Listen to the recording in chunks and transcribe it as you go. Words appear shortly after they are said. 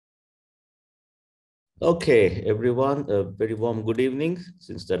Okay, everyone, a very warm good evening.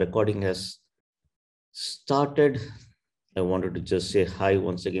 Since the recording has started, I wanted to just say hi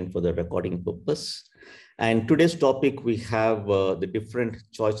once again for the recording purpose. And today's topic, we have the different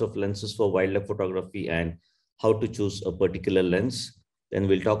choice of lenses for wildlife photography and how to choose a particular lens. Then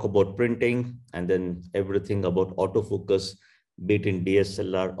we'll talk about printing and then everything about autofocus, be it in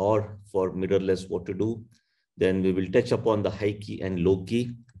DSLR or for mirrorless, what to do. Then we will touch upon the high key and low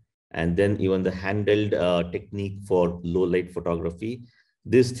key, and then even the handheld technique for low light photography.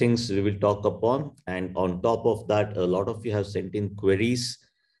 These things we will talk upon. And on top of that, a lot of you have sent in queries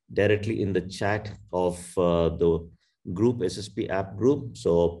directly in the chat of the group, SSP app group.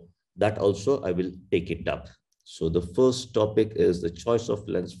 So that also I will take it up. So the first topic is the choice of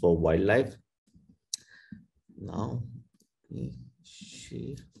lens for wildlife. Now,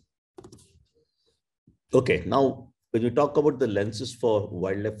 okay, now when we talk about the lenses for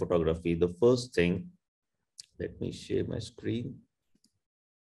wildlife photography, the first thing, let me share my screen.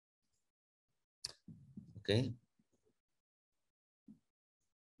 Okay.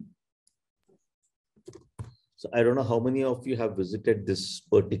 So I don't know how many of you have visited this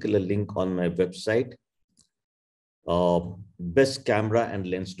particular link on my website, best camera and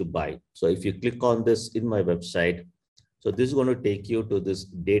lens to buy. So if you click on this in my website, so this is going to take you to this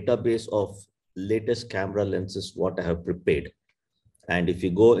database of latest camera lenses, what I have prepared. And if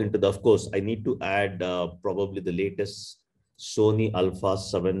you go into the, of course, I need to add probably the latest Sony Alpha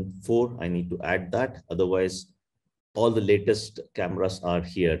 7 IV. I need to add that. Otherwise, all the latest cameras are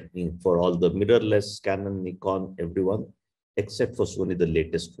here for all the mirrorless, Canon, Nikon, everyone, except for Sony, the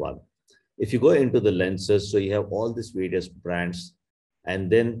latest one. If you go into the lenses, so you have all these various brands,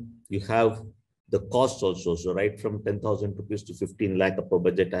 and then you have the cost also. So right from 10,000 rupees to 15 lakh per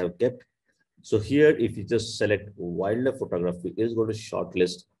budget I have kept. So here, if you just select wildlife photography, is going to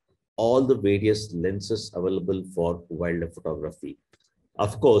shortlist all the various lenses available for wildlife photography.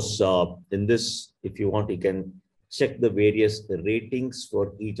 Of course, in this, if you want, you can check the various ratings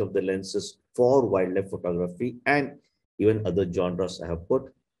for each of the lenses for wildlife photography and even other genres I have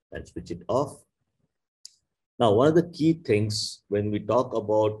put. And switch it off. Now, one of the key things when we talk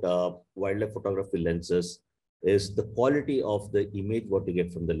about wildlife photography lenses is the quality of the image what you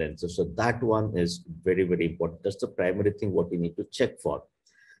get from the lenses. So that one is very, very important. That's the primary thing what you need to check for.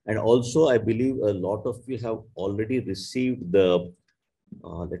 And also, I believe a lot of you have already received the,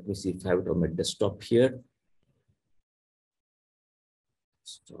 let me see if I have it on my desktop here.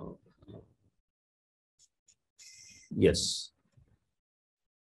 Stop. Yes.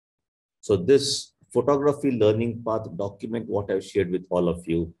 So this photography learning path document, what I've shared with all of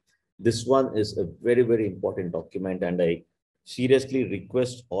you, this one is a very, very important document. And I seriously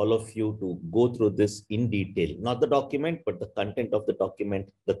request all of you to go through this in detail, not the document, but the content of the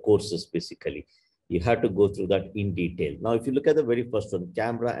document, the courses basically. You have to go through that in detail. Now, if you look at the very first one,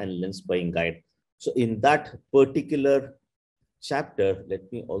 camera and lens buying guide. So in that particular chapter,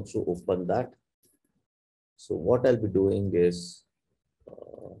 let me also open that. So what I'll be doing is,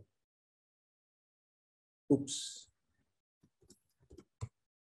 oops.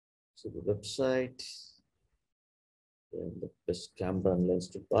 So the website, and the best camera and lens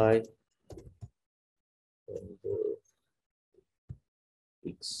to buy, and the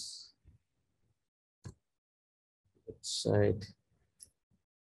website,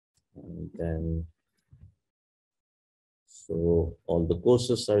 and then so all the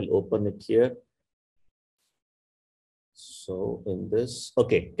courses, I will open it here. So in this,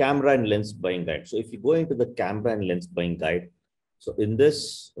 okay, camera and lens buying guide. So if you go into the camera and lens buying guide, so in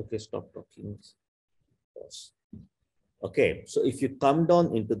this, okay, stop talking. Okay, so if you come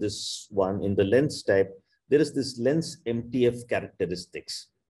down into this one in the lens type, there is this lens MTF characteristics.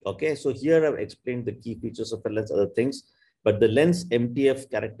 Okay, so here I've explained the key features of a lens, other things, but the lens MTF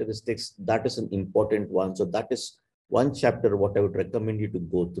characteristics, that is an important one. So that is one chapter what I would recommend you to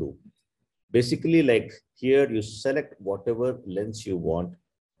go through. Basically, like here, you select whatever lens you want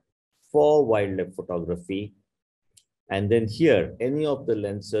for wildlife photography. And then here, any of the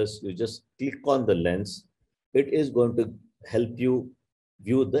lenses, you just click on the lens. It is going to help you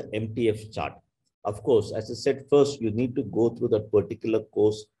view the MTF chart. Of course, as I said, first, you need to go through that particular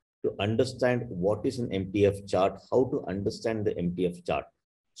course to understand what is an MTF chart, how to understand the MTF chart.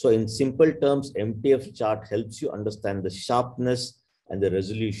 So in simple terms, MTF chart helps you understand the sharpness and the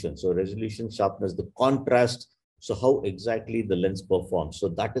resolution. So resolution, sharpness, the contrast. So how exactly the lens performs. So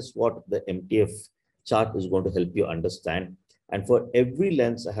that is what the MTF chart is going to help you understand. And for every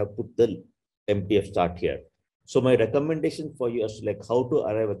lens, I have put the MTF chart here. So my recommendation for you is like how to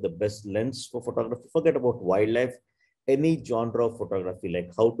arrive at the best lens for photography. Forget about wildlife, any genre of photography,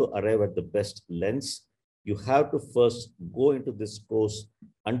 like how to arrive at the best lens you have to first go into this course,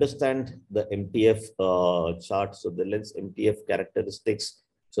 understand the MTF chart, so the lens MTF characteristics.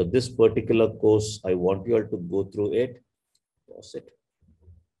 So this particular course, I want you all to go through it. Pause it.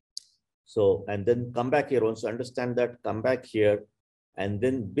 So, and then come back here. Once you understand that, come back here. And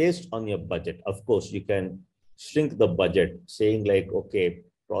then based on your budget, of course, you can shrink the budget, saying like, okay,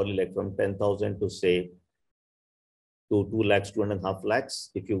 probably like from 10,000 to say to 2 lakhs, 2.5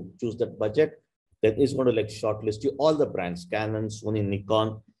 lakhs. If you choose that budget, then it's going to like shortlist you all the brands, Canon, Sony,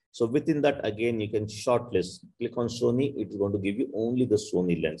 Nikon. So within that, again, you can shortlist. Click on Sony. It's going to give you only the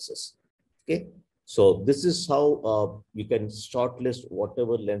Sony lenses. Okay. So this is how you can shortlist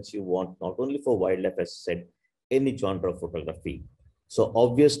whatever lens you want, not only for wildlife, as I said, any genre of photography. So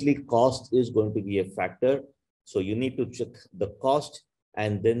obviously cost is going to be a factor. So you need to check the cost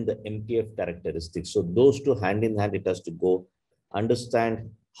and then the MTF characteristics. So those two hand in hand, it has to go. Understand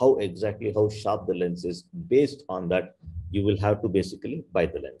how exactly how sharp the lens is. Based on that, you will have to basically buy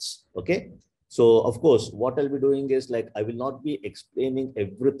the lens. Okay. So of course, what I'll be doing is like, I will not be explaining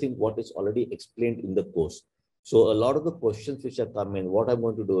everything what is already explained in the course. So a lot of the questions which have come in, what I'm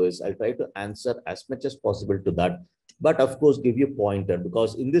going to do is I'll try to answer as much as possible to that. But of course, give you pointer,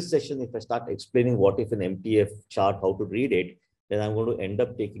 because in this session, if I start explaining what if an MTF chart, how to read it, then I'm going to end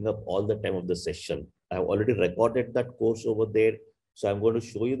up taking up all the time of the session. I've already recorded that course over there. So I'm going to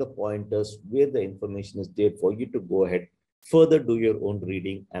show you the pointers where the information is there for you to go ahead, further do your own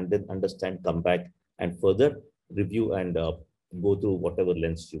reading, and then understand, come back and further review and go through whatever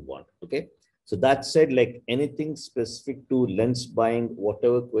lens you want. Okay. So that said, like anything specific to lens buying,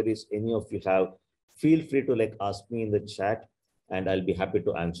 whatever queries any of you have, feel free to like ask me in the chat and I'll be happy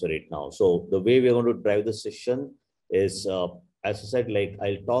to answer it now. So the way we're going to drive the session is, as I said, like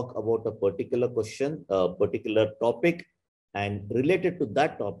I'll talk about a particular question, a particular topic, and related to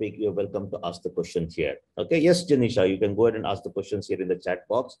that topic, you're welcome to ask the question here. Okay. Yes, Janisha, you can go ahead and ask the questions here in the chat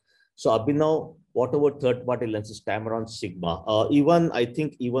box. So Abhinav, what about third-party lenses, Tamron, Sigma? Even I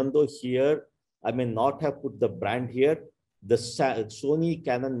think even though here, I may not have put the brand here, the Sony,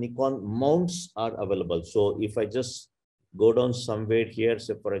 Canon, Nikon mounts are available. So if I just go down somewhere here,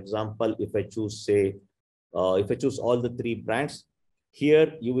 say for example, if I choose, say, if I choose all the three brands,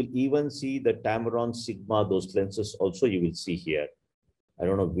 here you will even see the Tamron, Sigma, those lenses also you will see here. I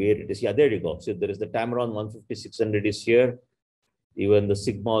don't know where it is. Yeah, there you go. So there is the Tamron 150-600 is here. Even the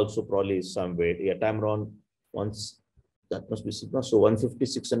Sigma also probably is somewhere. Yeah, Tamron, once that must be Sigma. So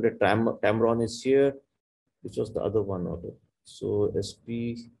 150-600 Tamron is here. Which was the other one? So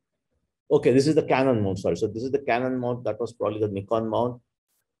SP. Okay, this is the Canon mount. Sorry. So this is the Canon mount. That was probably the Nikon mount.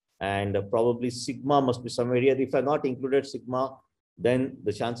 And probably Sigma must be somewhere here. If I not included Sigma, then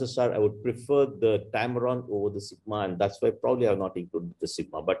the chances are I would prefer the Tamron over the Sigma, and that's why probably I have not included the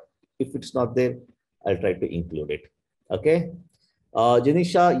Sigma. But if it's not there, I'll try to include it. Okay.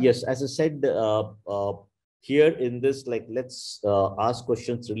 Janisha, yes, as I said, here in this, like, let's ask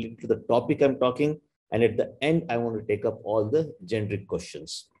questions related to the topic I'm talking. And at the end, I want to take up all the generic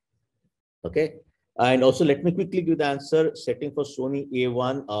questions. Okay. And also, let me quickly give the answer. Setting for Sony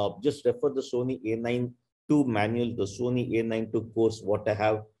A1, just refer the Sony A9 II manual, the Sony A9 II course, what I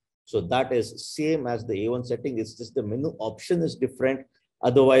have. So that is same as the A1 setting. It's just the menu option is different.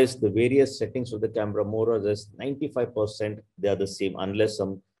 Otherwise, the various settings of the camera, more or less 95%, they are the same, unless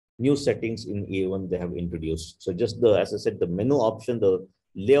some new settings in A1 they have introduced. So just the, as I said, the menu option, the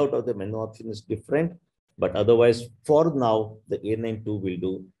layout of the menu option is different. But otherwise, for now, the A9 II will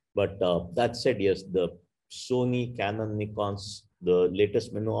do. But that said, yes, the Sony, Canon, Nikon's, the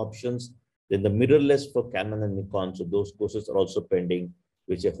latest menu options, then the mirrorless for Canon and Nikon. So those courses are also pending,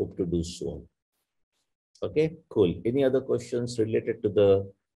 which I hope to do soon. Okay, cool. Any other questions related to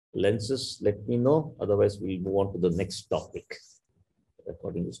the lenses? Let me know. Otherwise, we'll move on to the next topic.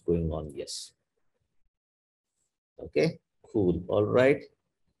 Recording is going on. Yes. Okay, cool. All right.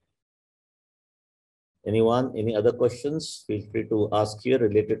 Anyone, any other questions? Feel free to ask here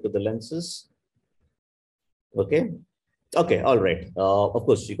related to the lenses. Okay. Okay. All right. Of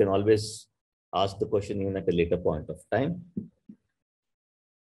course, you can always ask the question even at a later point of time.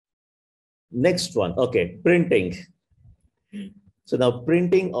 Next one. Okay. Printing. So now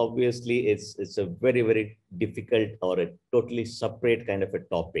printing, obviously, it's a very, very difficult or a totally separate kind of a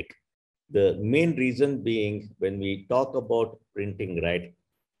topic. The main reason being when we talk about printing, right?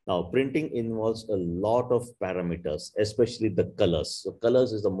 Now, printing involves a lot of parameters, especially the colors. So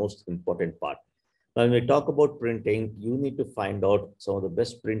colors is the most important part. Now, when we talk about printing, you need to find out some of the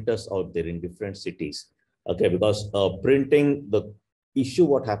best printers out there in different cities. Okay, because printing, the issue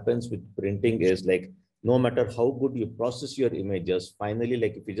what happens with printing is like, no matter how good you process your images, finally,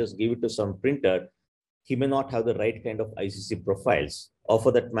 like if you just give it to some printer, he may not have the right kind of ICC profiles, or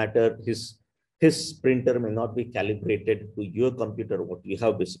for that matter, his printer may not be calibrated to your computer, what you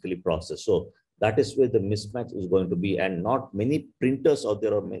have basically processed. So that is where the mismatch is going to be, and not many printers out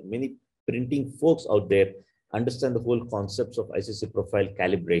there or many printing folks out there understand the whole concepts of ICC profile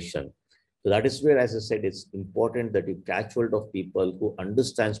calibration. So that is where, as I said, it's important that you catch hold of people who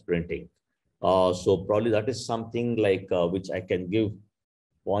understands printing. So probably that is something like which I can give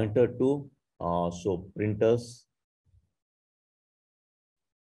pointer to. So printers.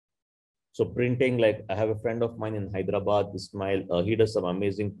 So printing, like I have a friend of mine in Hyderabad, Ismail, he does some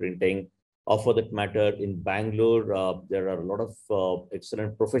amazing printing. Or for that matter, in Bangalore, there are a lot of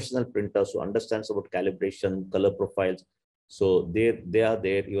excellent professional printers who understands about calibration, color profiles. So they are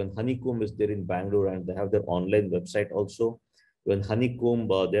there. Even Honeycomb is there in Bangalore, and they have their online website also. When Honeycomb,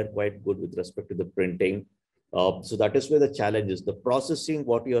 they're quite good with respect to the printing. So that is where the challenge is. The processing,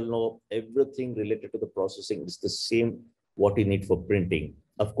 what you all know, everything related to the processing is the same what you need for printing.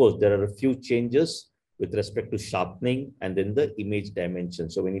 Of course, there are a few changes with respect to sharpening and then the image dimension.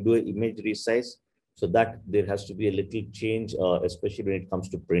 So when you do an image resize, so that there has to be a little change, especially when it comes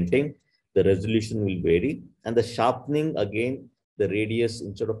to printing. The resolution will vary. And the sharpening, again, the radius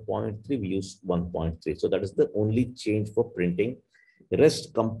instead of 0.3, we use 1.3. So that is the only change for printing. The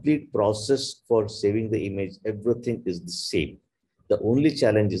rest, complete process for saving the image, everything is the same. The only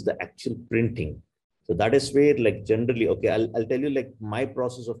challenge is the actual printing. So that is where, like, generally, okay, I'll tell you like my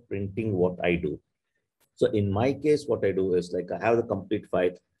process of printing, what I do. So in my case, what I do is like I have the complete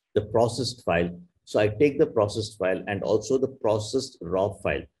file, the processed file. So I take the processed file and also the processed raw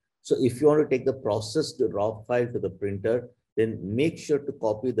file. So if you want to take the processed raw file to the printer, then make sure to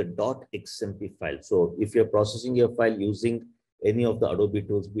copy the .xmp file. So if you're processing your file using any of the Adobe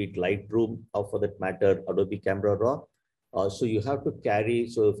tools, be it Lightroom or for that matter, Adobe Camera Raw, so you have to carry,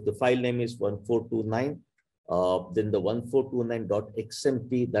 so if the file name is 1429, then the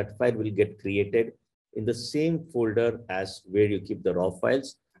 1429.xmp, that file will get created in the same folder as where you keep the raw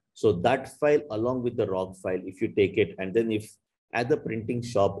files. So that file along with the raw file, if you take it, and then if at the printing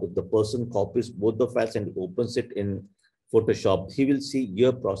shop, if the person copies both the files and opens it in Photoshop, he will see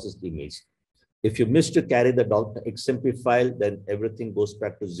your processed image. If you miss to carry the .xmp file, then everything goes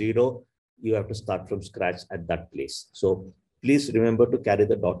back to zero. You have to start from scratch at that place. So please remember to carry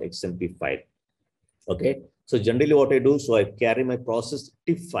the .xmp file. Okay. So generally what I do, so I carry my processed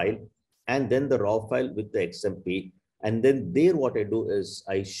TIFF file and then the raw file with the XMP. And then there what I do is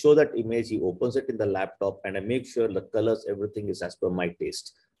I show that image, he opens it in the laptop and I make sure the colors, everything is as per my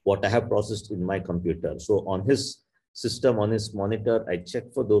taste, what I have processed in my computer. So on his system, on his monitor, I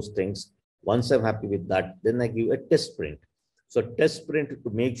check for those things. Once I'm happy with that, then I give a test print. So test print to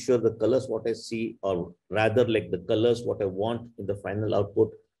make sure the colors what I see, or rather like the colors what I want in the final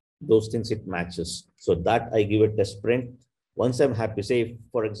output, those things it matches. So that I give a test print. Once I'm happy, say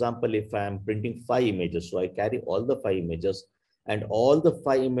for example, if I'm printing 5 images, so I carry all the 5 images and all the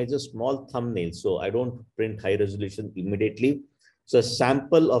 5 images, small thumbnails. So I don't print high resolution immediately. So a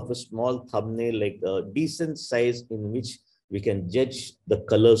sample of a small thumbnail, like a decent size in which we can judge the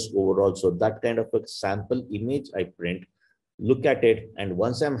colors overall. So that kind of a sample image I print, look at it, and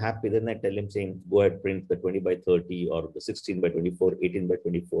once I'm happy, then I tell him saying, go ahead, print the 20 by 30 or the 16 by 24, 18 by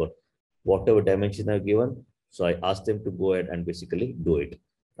 24, whatever dimension I've given. So I ask them to go ahead and basically do it.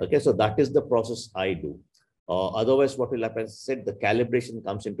 Okay, so that is the process I do. Otherwise, what will happen, as I said, the calibration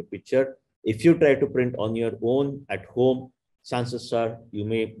comes into picture. If you try to print on your own at home, chances are you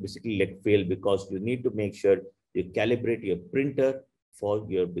may basically let fail, because you need to make sure you calibrate your printer for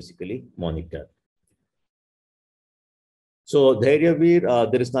your basically monitor. So there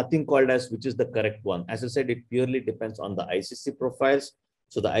is nothing called as which is the correct one. As I said, it purely depends on the ICC profiles.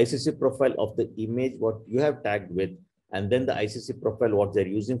 So the ICC profile of the image, what you have tagged with, and then the ICC profile, what they're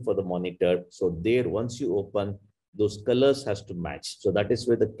using for the monitor. So there, once you open, those colors has to match. So that is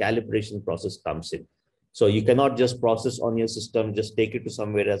where the calibration process comes in. So you cannot just process on your system, just take it to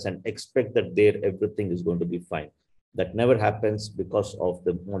somewhere else and expect that there everything is going to be fine. That never happens because of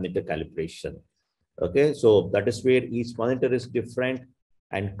the monitor calibration. Okay, so that is where each monitor is different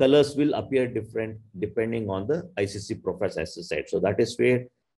and colors will appear different depending on the ICC profiles, as I said. So that is where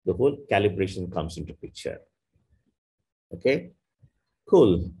the whole calibration comes into picture. Okay,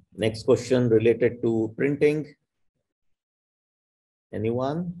 cool. Next question related to printing.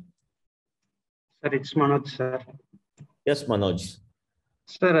 Anyone? Sir, it's Manoj, sir. Yes, Manoj.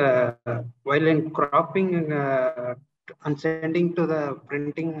 Sir, while in cropping and sending to the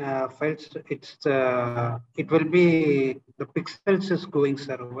printing files, it will be the pixels is going,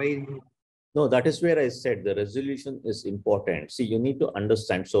 sir. Why? No, that is where I said the resolution is important. See, you need to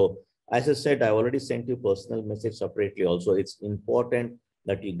understand. So As I said, I already sent you personal message separately. Also, it's important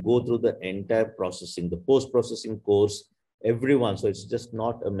that you go through the entire processing, the post-processing course, everyone. So it's just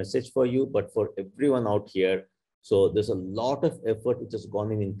not a message for you, but for everyone out here. So there's a lot of effort which has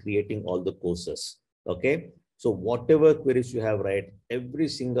gone in creating all the courses. Okay. So whatever queries you have, right, every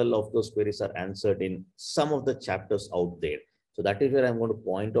single of those queries are answered in some of the chapters out there. So that is where I'm going to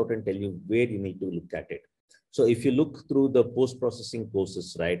point out and tell you where you need to look at it. So if you look through the post-processing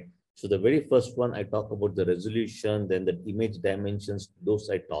courses, right, so the very first one, I talk about the resolution, then the image dimensions, those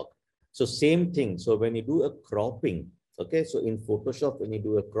I talk. So same thing. So when you do a cropping, okay, so in Photoshop, when you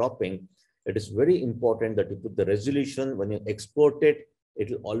do a cropping, it is very important that you put the resolution. When you export it, it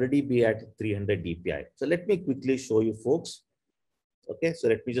will already be at 300 dpi. So let me quickly show you folks. Okay, so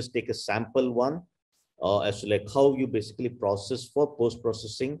let me just take a sample one as to like how you basically process for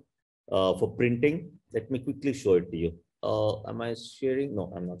post-processing for printing. Let me quickly show it to you. Am I sharing?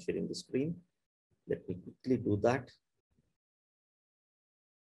 No, I'm not sharing the screen. Let me quickly do that.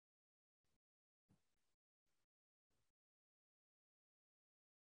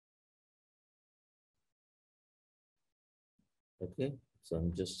 Okay, so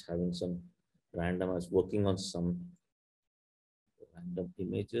I'm just having some random, I was working on some random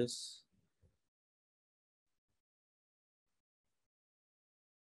images.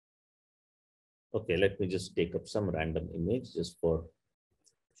 Okay, let me just take up some random image just for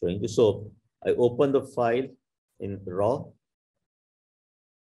showing you. So I open the file in RAW.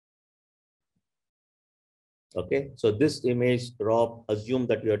 Okay, so this image RAW, assume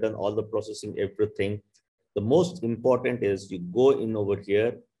that you have done all the processing, everything. The most important is you go in over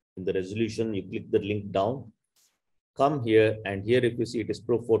here in the resolution, you click the link down, come here, and here if you see it is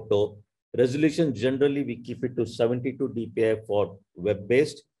Pro Photo. Resolution, generally we keep it to 72 dpi for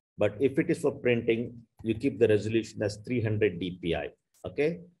web-based, but if it is for printing, you keep the resolution as 300 dpi.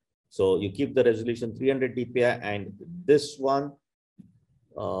 Okay, so you keep the resolution 300 dpi, and this one,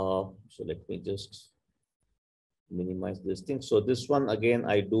 so let me just minimize this thing. So this one again,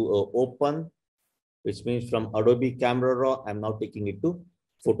 I do a open, which means from Adobe Camera Raw, I'm now taking it to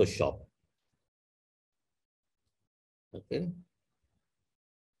Photoshop. Okay.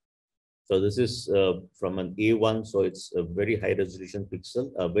 So this is from an A1, so it's a very high resolution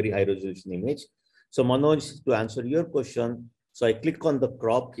pixel, a very high resolution image. So Manoj, to answer your question, so I click on the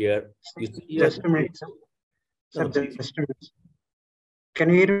crop here. You see here, Just a minute, sir. no, Sir, no, please. just a minute. Can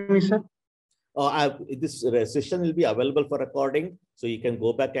you hear me, sir? This session will be available for recording, so you can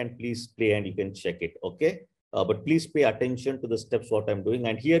go back and please play and you can check it. Okay, but please pay attention to the steps what I'm doing,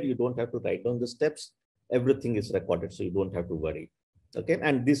 and here you don't have to write down the steps. Everything is recorded, so you don't have to worry. Okay,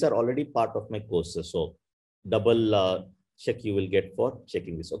 and these are already part of my courses, so double check you will get for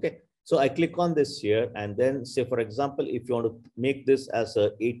checking this. Okay, so I click on this here, and then say for example, if you want to make this as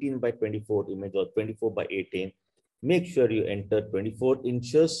a 18 by 24 image or 24 by 18, make sure you enter 24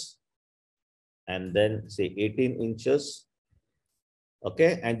 inches. And then say 18 inches.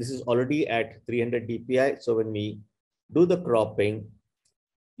 Okay, and this is already at 300 dpi. So when we do the cropping,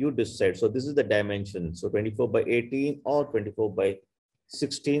 you decide. So this is the dimension. So 24 by 18 or 24 by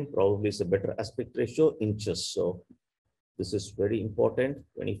 16 probably is a better aspect ratio, inches. So this is very important.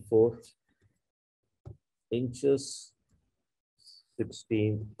 24 inches,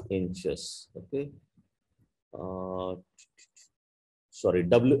 16 inches. Okay. Sorry,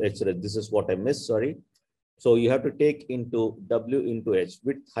 WH. This is what I missed. Sorry. So you have to take into W into H,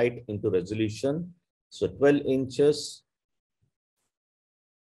 width, height into resolution. So 12 inches.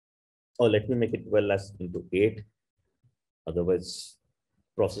 Oh, let me make it 12 as into 8. Otherwise,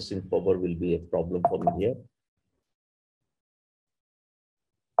 processing power will be a problem for me here.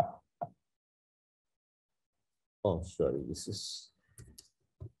 Oh, sorry, this is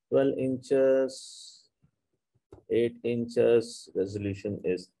 12 inches, 8 inches, resolution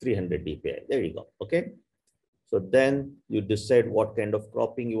is 300 dpi. There you go. Okay. So then you decide what kind of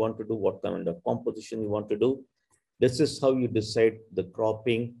cropping you want to do, what kind of composition you want to do. This is how you decide the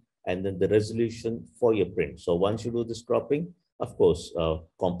cropping and then the resolution for your print. So once you do this cropping, of course,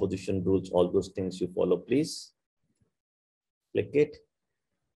 composition rules, all those things you follow, please. Click it.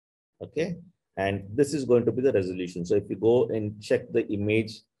 Okay. And this is going to be the resolution. So if you go and check the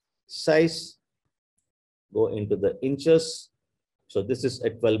image size, go into the inches. So this is a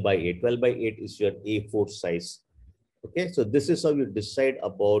 12 by 8. 12 by 8 is your A4 size. Okay, so this is how you decide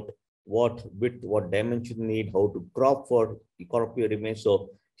about what width, what dimension you need, how to crop your image.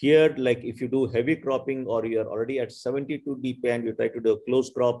 So here, like if you do heavy cropping or you're already at 72 dpi and you try to do a close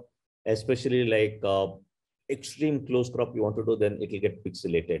crop, especially like extreme close crop you want to do, then it will get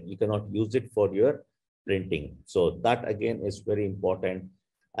pixelated. You cannot use it for your printing. So that again is very important.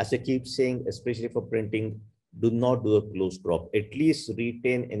 As I keep saying, especially for printing, do not do a close crop. At least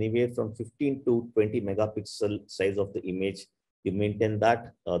retain anywhere from 15 to 20 megapixel size of the image. You maintain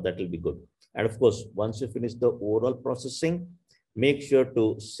that, that will be good. And of course, once you finish the overall processing, make sure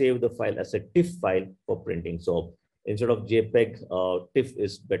to save the file as a TIFF file for printing. So instead of JPEG, TIFF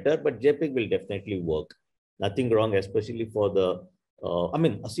is better, but JPEG will definitely work. Nothing wrong, especially for the, I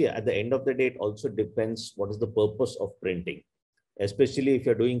mean, see, at the end of the day, it also depends what is the purpose of printing. Especially if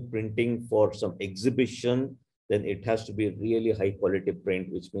you're doing printing for some exhibition, then it has to be really high quality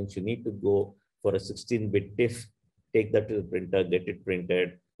print, which means you need to go for a 16-bit TIFF, take that to the printer, get it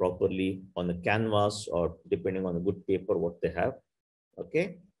printed properly on a canvas or depending on a good paper, what they have.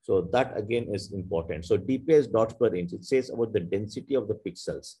 Okay, so that again is important. So DPI is dots per inch. It says about the density of the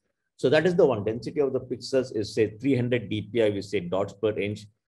pixels. So that is the one. Density of the pixels is say 300 DPI, we say dots per inch.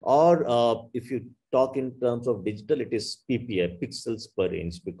 Or if you talk in terms of digital, it is PPI, pixels per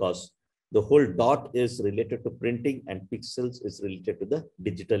inch, because the whole dot is related to printing and pixels is related to the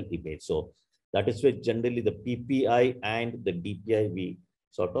digital image. So that is where generally the PPI and the DPI, we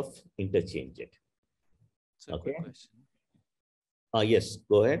sort of interchange it. So okay. quick question. Yes,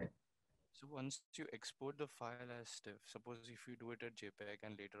 go ahead. So once you export the file as TIFF, suppose if you do it at JPEG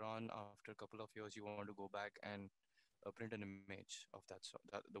and later on after a couple of years you want to go back and print an image of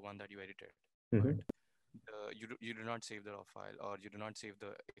the one that you edited, but Mm-hmm. you do not save the raw file or you do not save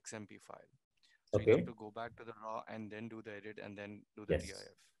the XMP file. So you need Okay. to go back to the raw and then do the edit and then do the Yes. TIF,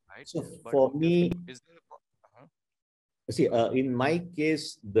 right? So But for if me, is there see, go ahead. in my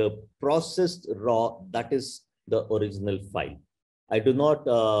case, the processed raw, that is the original file. I do not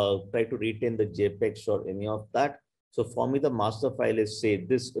try to retain the JPEGs or any of that. So for me, the master file is say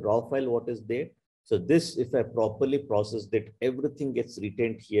this raw file, what is there. So this, if I properly processed it, everything gets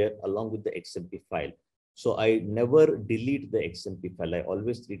retained here along with the XMP file. So I never delete the XMP file. I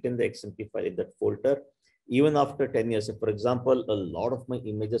always retain the XMP file in that folder. Even after 10 years, so for example, a lot of my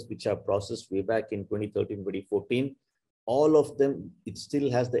images which are processed way back in 2013, 2014, all of them, it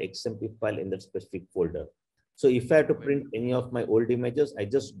still has the XMP file in that specific folder. So if I have to Very print any of my old images, I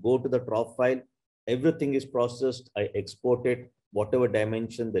just go to the raw file, everything is processed, I export it, whatever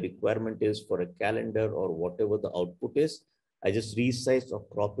dimension the requirement is for a calendar or whatever the output is, I just resize or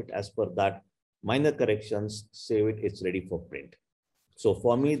crop it as per that, minor corrections, save it, it's ready for print. So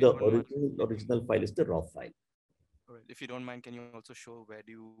for so me, if you the don't mind, original file is the raw file. all right, if you don't mind, can you also show where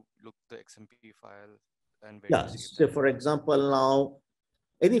do you look the XMP file and where do you Yeah, save so that? for example, now,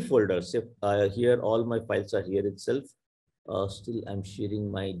 any folders, if here all my files are here itself. Still, I'm sharing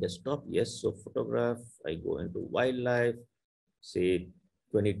my desktop. Yes, so photograph, I go into wildlife, say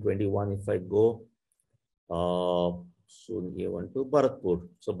 2021, if I go, soon A1 to Bharatpur.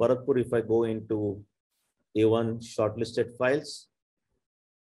 So Bharatpur, if I go into A1 shortlisted files,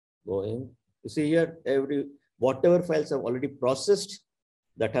 go in, you see here, whatever files I've already processed,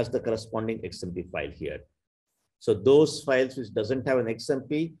 that has the corresponding XMP file here. So those files which doesn't have an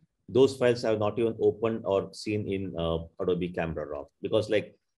XMP, those files have not even opened or seen in Adobe Camera Raw, because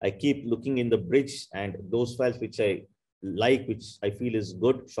like I keep looking in the bridge and those files which I like, which I feel is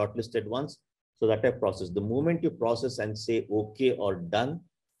good, shortlisted ones. So that I process. The moment you process and say okay or done,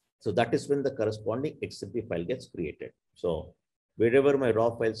 so that is when the corresponding XMP file gets created. So wherever my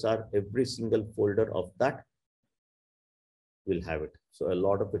raw files are, every single folder of that will have it. So a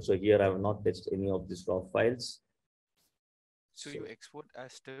lot of it. So here I have not touched any of these raw files. So you export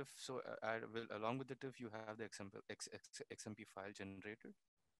as TIFF. So along with the TIFF, you have the XMP file generated.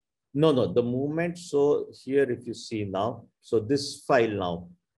 No, no, the movement. So here, if you see now, so this file now,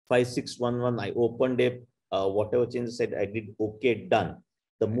 5611, I opened it, whatever changes said, I did okay, done.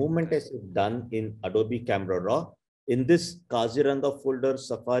 The movement is done in Adobe Camera Raw. In this Kaziranga folder,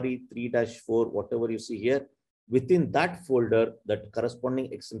 Safari 3-4, whatever you see here, within that folder, that corresponding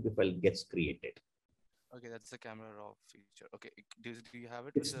XMP file gets created. Okay, that's the camera raw feature. Okay, do you have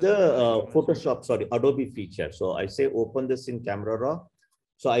it with It's the the Lightroom as well? Photoshop, sorry, Adobe feature. So I say open this in Camera Raw.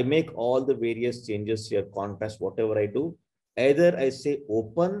 So I make all the various changes here, contrast, whatever I do. Either I say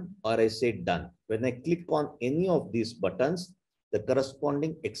open or I say done. When I click on any of these buttons, the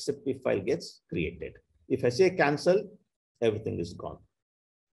corresponding XMP file gets created. If I say cancel, everything is gone.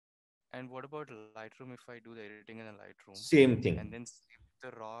 And what about Lightroom if I do the editing in a Lightroom Same and thing. then save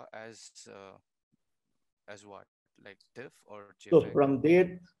the raw as what? Like TIFF or So JPEG? from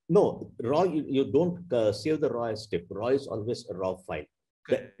there, no, raw, you don't save the raw as TIFF. Raw is always a raw file.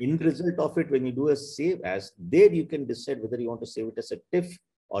 The Correct, end correct. result of it, when you do a save as, there you can decide whether you want to save it as a TIFF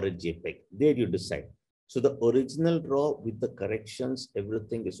or a JPEG. There you decide. So the original raw with the corrections,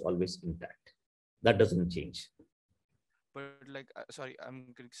 everything is always intact. That doesn't change. But like, sorry,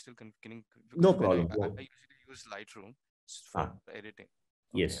 I'm still getting because No when problem. I Go. usually use Lightroom for Ah, editing.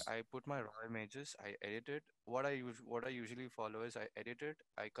 Okay, yes. I put my raw images, I edit it. What I usually follow is I edit it,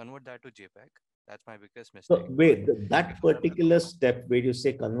 I convert that to JPEG. That's my biggest So mistake. But wait, if that I have particular step where you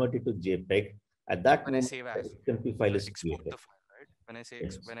say convert it to JPEG, at that when I moment, save the as, XMP file is export created. the file, right? When I say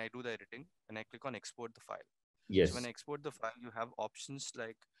Yes. when I do the editing, when I click on export the file. So when Yes. I export the file, you have options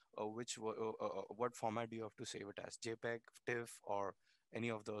like what format do you have to save it as, JPEG, TIFF, or any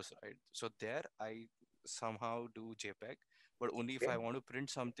of those, right? So there I somehow do JPEG, but only if Okay. I want to print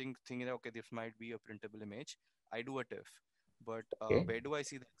something, thinking that okay, this might be a printable image, I do a TIFF. But Okay. where do I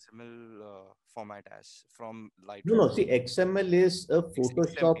see the XML format as from No, Lightroom? no. See, XML is a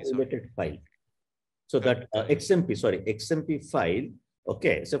Photoshop XMP, sorry. related file. So Correct, that correct. XMP, sorry, XMP file.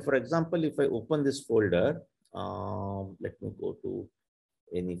 Okay. So for example, if I open this folder, let me go to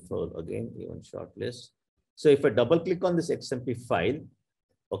any file again, even shortlist. So if I double click on this XMP file,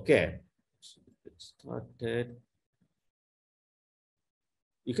 okay, so it started.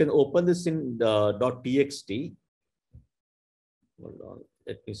 You can open this in .txt. Hold on.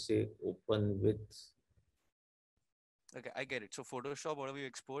 Let me say open with. Okay, I get it. So Photoshop, whatever you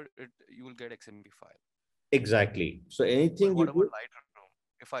export, you will get XMP file. Exactly. So But anything what you about do, Lightroom?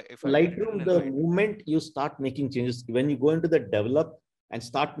 If I edit it in Lightroom, a the Lightroom, moment you start making changes, when you go into the develop and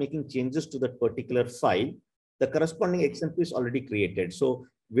start making changes to that particular file, the corresponding XMP is already created. So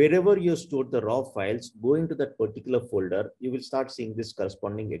wherever you stored the raw files, go into that particular folder, you will start seeing this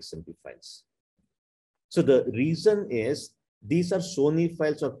corresponding XMP files. So the reason is these are Sony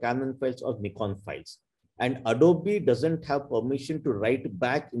files or Canon files or Nikon files. And Adobe doesn't have permission to write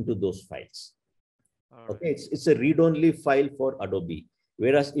back into those files. all right. Okay, it's a read-only file for Adobe.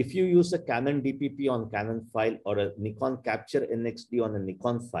 Whereas if you use a Canon DPP on Canon file or a Nikon Capture NXD on a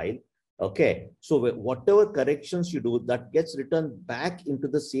Nikon file, okay, so whatever corrections you do, that gets returned back into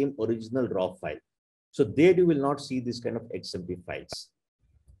the same original raw file. So there you will not see this kind of XMP files.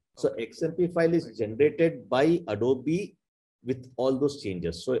 So Okay. XMP file is Right. generated by Adobe with all those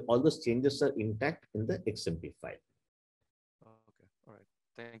changes. So all those changes are intact in the XMP file. Okay. All right.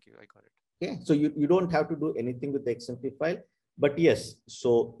 Thank you. I got it. Okay, so you don't have to do anything with the XMP file. But yes,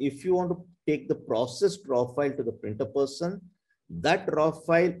 so if you want to take the processed raw file to the printer person, that raw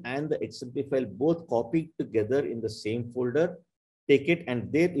file and the XMP file both copied together in the same folder, take it,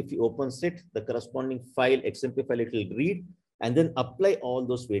 and there if you open it, the corresponding file, XMP file, it will read and then apply all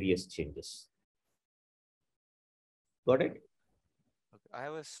those various changes. Got it? Okay. I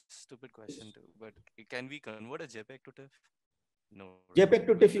have a stupid question too, but can we convert a JPEG to TIFF? No, right? JPEG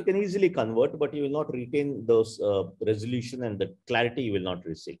to Will TIFF that? you can easily convert, but you will not retain those resolution and the clarity you will not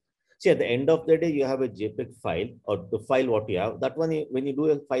receive. See, at the end of the day, you have a JPEG file or the file what you have. That one, when you do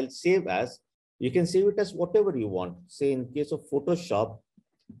a file save as, you can save it as whatever you want. Say in case of Photoshop,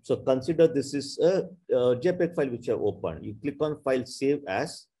 so consider this is a JPEG file which you have opened. You click on file save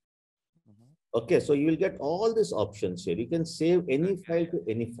as. Mm-hmm. Okay, so you will get all these options here. You can save any Yeah, file yeah. to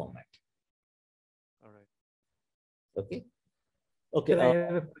any format. All right. Okay. Okay. Sir, I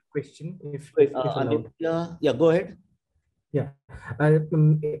have a quick question, Wait, if allowed. Anitya, yeah, go ahead. Yeah.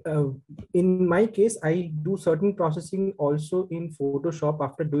 In my case, I do certain processing also in Photoshop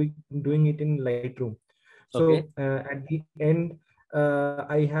after doing it in Lightroom. So Okay. at the end,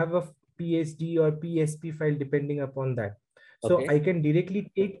 I have a PSD or PSP file depending upon that. So Okay. I can directly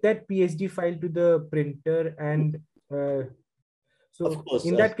take that PSD file to the printer, and Of so course.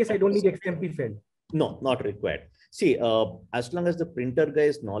 in that case, I don't need XMP file. No, not required. See, as long as the printer guy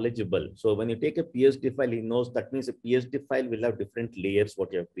is knowledgeable. So when you take a PSD file, he knows that means a PSD file will have different layers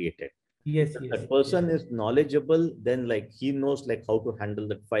what you have created. Yes, If yes, that person yes. is knowledgeable, then like he knows like how to handle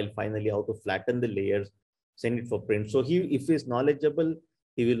that file finally, how to flatten the layers, send it for print. So if he's knowledgeable,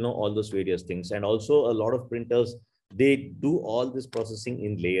 he will know all those various things. And also a lot of printers, they do all this processing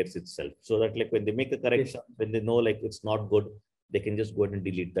in layers itself. So that like when they make a Yes. correction, when they know like it's not good, they can just go ahead and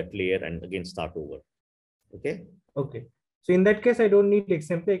delete that layer and again start over. Okay. Okay. So in that case, I don't need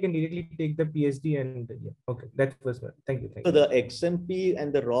XMP. I can directly take the PSD and yeah. Okay, that was one. Thank you. Thank So you. the XMP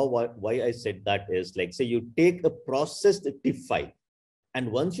and the raw, why I said that is like, say you take a processed TIFF file,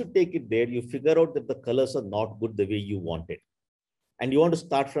 and once you take it there, you figure out that the colors are not good the way you want it. And you want to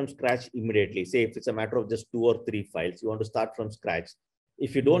start from scratch immediately. Say if it's a matter of just 2 or 3 files, you want to start from scratch.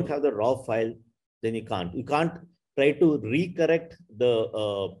 If you don't Yes. have the raw file, then you can't. You can't try to recorrect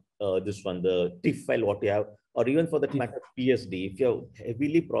this one, the TIFF file what you have, or even for that matter, PSD. If you have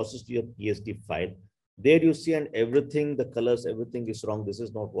heavily processed your PSD file, there you see and everything, the colors, everything is wrong. This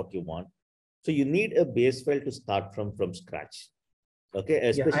is not what you want. So you need a base file to start from scratch. Okay, Yeah,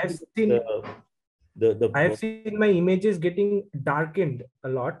 I have especially seen. the I have seen my images getting darkened a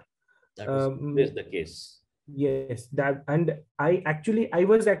lot. That is the case. Yes, that, and I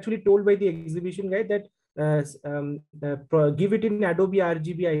was actually told by the exhibition guy that give it in Adobe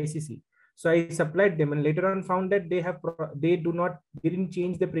RGB ICC. So I supplied them, and later on found that they didn't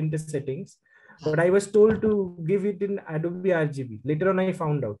change the printer settings, but I was told to give it in Adobe RGB. Later on I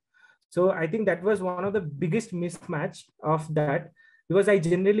found out. So I think that was one of the biggest mismatch of that, because I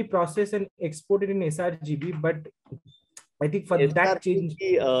generally process and export it in sRGB, but I think for that change,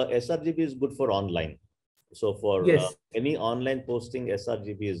 sRGB is good for online. So for yes, any online posting,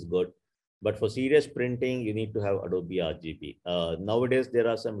 sRGB is good. But for serious printing, you need to have Adobe RGB. Nowadays, there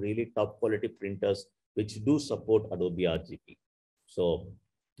are some really top quality printers which do support Adobe RGB. So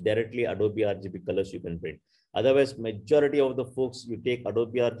directly Adobe RGB colors you can print. Otherwise, majority of the folks, you take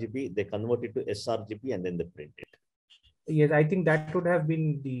Adobe RGB, they convert it to sRGB and then they print it. yes, I think that would have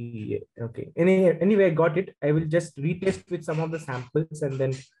been the okay. Anyway, I got it. I will just retest with some of the samples, and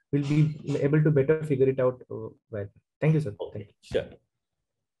then we'll be able to better figure it out. Well, thank you, sir. Okay, thank you. sure.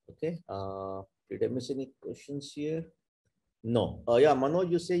 Okay. Did I miss any questions here? No. Yeah, Manoj,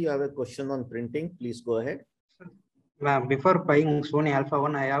 you say you have a question on printing. Please go ahead. Before buying Sony Alpha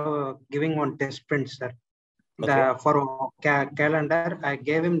 1, I have giving one test print, sir. Okay. For calendar, I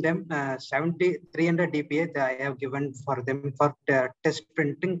gave them 300 DPA that I have given for them for test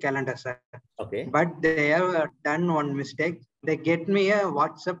printing calendar, sir. Okay. But they have done one mistake. They get me a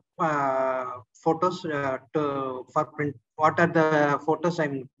WhatsApp photos for print. What are the photos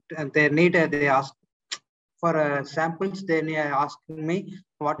they need? They ask for samples. They ask me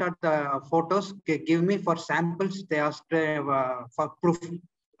what are the photos. Give me for samples. They asked for proof.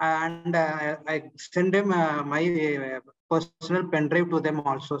 And I send them my personal pen drive to them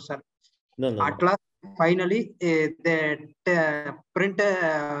also, sir. No. At last, finally, they print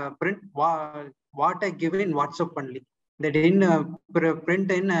what I give in WhatsApp only. They didn't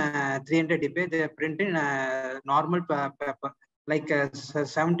print in 300 dpi. They print in normal paper, like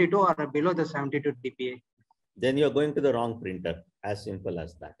 72 or below the 72 dpi. Then you're going to the wrong printer. As simple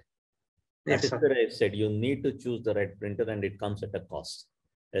as that. Yes, that is sir. where I said you need to choose the right printer, and it comes at a cost.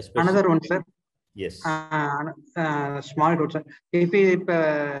 Especially Another one, sir. Yes. Small note, sir. If we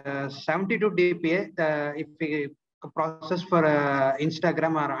 72 dpa, if we process for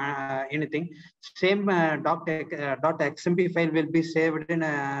Instagram or anything, same .xmp file will be saved in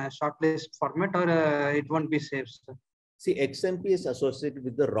a shortlist format, or it won't be saved, sir. See, XMP is associated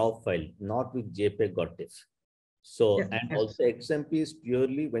with the raw file, not with JPEG or TIFF. So, Yeah, and yes. also XMP is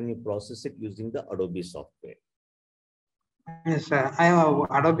purely when you process it using the Adobe software. Yes, sir. I have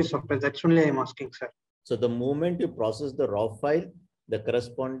Adobe software. That's only I'm asking, sir. So the moment you process the raw file, the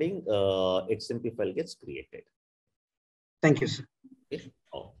corresponding XMP file gets created. Thank you, sir. Okay.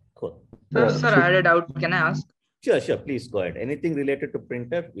 Oh, cool. Sir, I had a doubt. Can I ask? Sure. Please go ahead. Anything related to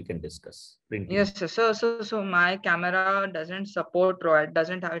printer, we can discuss. Printing. Yes, sir. So my camera doesn't support RAW. It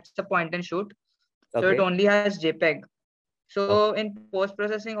doesn't have. It's a point and shoot. So Okay. it only has JPEG. So Okay. in post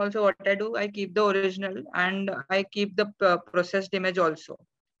processing, also what I do, I keep the original and I keep the processed image also.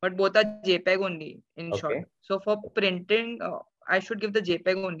 But both are JPEG only, in short. Okay. So for printing, I should give the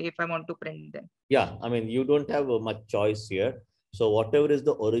JPEG only if I want to print them. Yeah, I mean, you don't have much choice here. So whatever is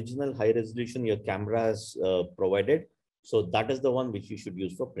the original high resolution your camera has provided, so that is the one which you should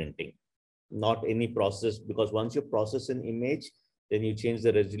use for printing, not any process, because once you process an image, then you change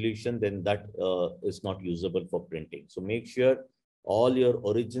the resolution, then that is not usable for printing. So make sure all your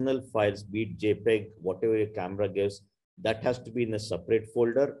original files, be it JPEG, whatever your camera gives, that has to be in a separate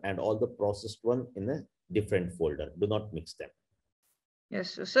folder, and all the processed one in a different folder. Do not mix them.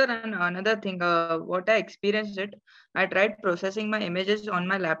 Yes, sir. And another thing, what I experienced it, I tried processing my images on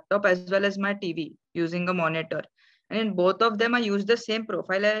my laptop as well as my TV using a monitor. And in both of them, I used the same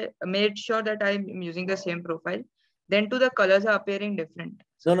profile. I made sure that I'm using the same profile. Then the colors are appearing different.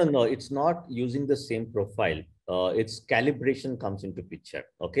 No. It's not using the same profile. It's calibration comes into picture.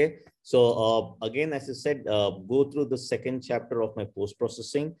 Okay. So again, as I said, go through the second chapter of my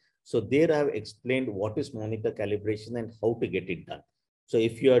post-processing. So there I have explained what is monitor calibration and how to get it done. So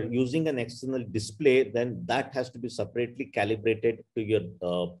if you are using an external display, then that has to be separately calibrated to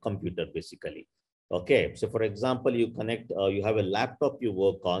your computer, basically. Okay. So for example, you connect, you have a laptop you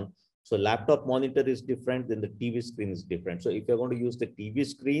work on. So laptop monitor is different, then the TV screen is different. So if you're going to use the TV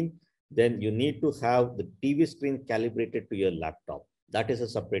screen, then you need to have the TV screen calibrated to your laptop. That is a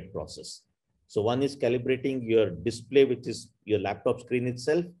separate process. So one is calibrating your display, which is your laptop screen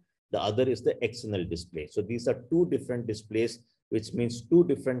itself. The other is the external display. So these are two different displays, which means two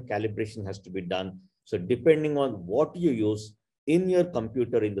different calibration has to be done. So depending on what you use, in your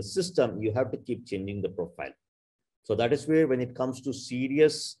computer, in the system, you have to keep changing the profile. So that is where when it comes to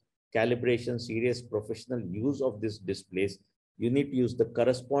serious calibration, serious professional use of these displays, you need to use the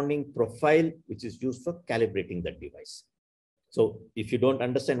corresponding profile which is used for calibrating that device. So if you don't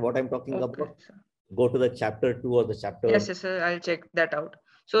understand what I'm talking about, sir. go to the chapter 2 or the chapter. Yes, yes, sir. I'll check that out.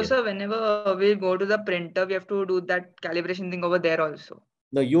 So, Yeah. sir, whenever we go to the printer, we have to do that calibration thing over there also.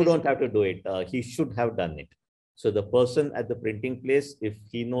 No, you don't have to do it. He should have done it. So the person at the printing place, if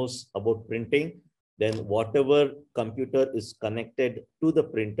he knows about printing, then whatever computer is connected to the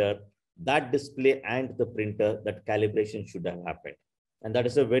printer, that display and the printer, that calibration should have happened. And that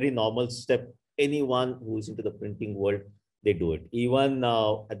is a very normal step. Anyone who is into the printing world, they do it. Even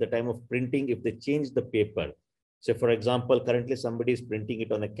at the time of printing, if they change the paper, so for example, currently somebody is printing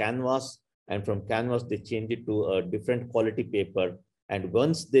it on a canvas, and from canvas, they change it to a different quality paper. And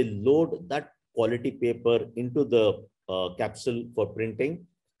once they load that quality paper into the capsule for printing,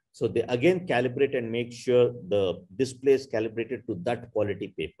 so they again calibrate and make sure the display is calibrated to that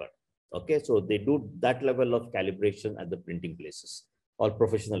quality paper. Okay, so they do that level of calibration at the printing places, all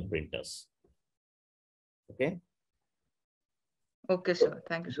professional printers. Okay. Okay, sir.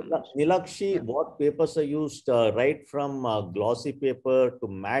 Thank you so much. Nilakshi, Yeah. what papers are used right from glossy paper to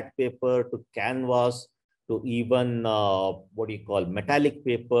matte paper to canvas to even what do you call metallic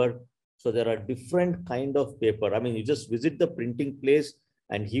paper? So there are different kind of paper. I mean, you just visit the printing place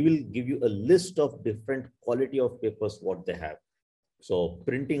and he will give you a list of different quality of papers, what they have. So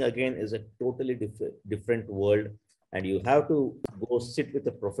printing again is a totally different world, and you have to go sit with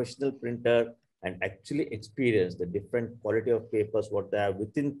a professional printer and actually experience the different quality of papers, what they have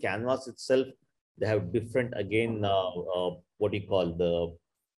within Canvas itself. They have different, again, what do you call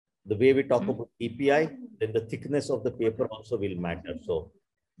the way we talk about API, then the thickness of the paper also will matter. So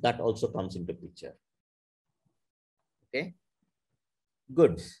that also comes into picture. Okay,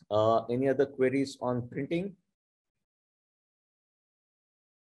 good. Any other queries on printing?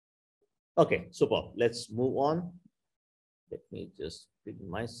 Okay, super. Let's move on. Let me just bring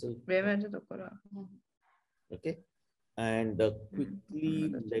myself. Okay, and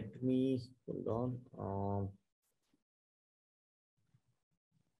quickly let me hold on.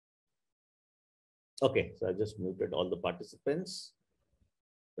 Okay, so I just muted all the participants.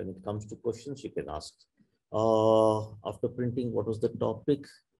 When it comes to questions, you can ask. After printing, what was the topic?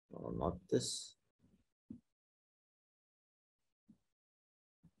 Not this.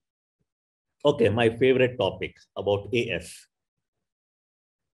 Okay, my favorite topic about AF.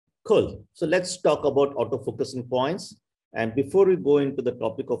 Cool. So let's talk about autofocusing points. And before we go into the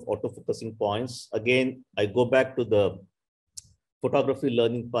topic of autofocusing points, again, I go back to the photography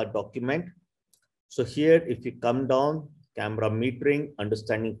learning part document. So here, if you come down, camera metering,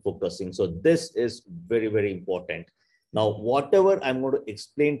 understanding focusing. So this is very, very important. Now, whatever I'm going to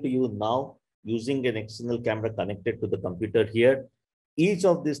explain to you now, using an external camera connected to the computer here, each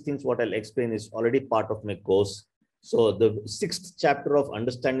of these things, what I'll explain is already part of my course. So the 6th chapter of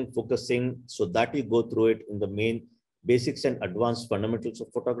understanding focusing, so that you go through it in the main basics and advanced fundamentals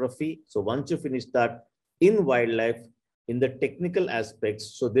of photography. So once you finish that, in wildlife, in the technical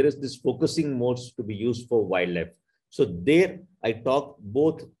aspects, so there is this focusing modes to be used for wildlife. So there I talk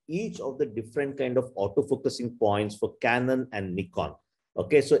both each of the different kind of autofocusing points for Canon and Nikon.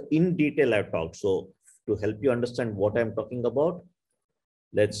 Okay, so in detail I've talked. So to help you understand what I'm talking about,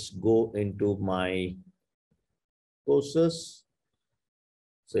 let's go into my courses.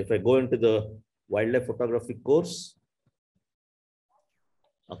 So if I go into the wildlife photography course,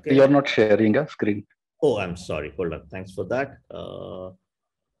 okay. You're not sharing a screen. Oh, I'm sorry. Hold on. Thanks for that.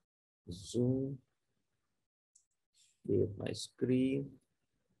 Zoom. Share my screen.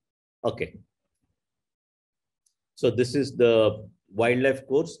 Okay. So this is the wildlife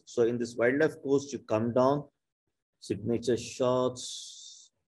course. So in this wildlife course, you come down, signature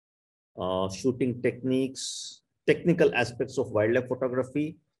shots, shooting techniques, technical aspects of wildlife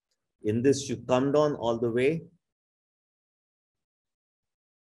photography. In this, you come down all the way.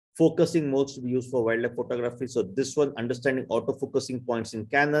 Focusing modes to be used for wildlife photography. So this one, understanding autofocusing points in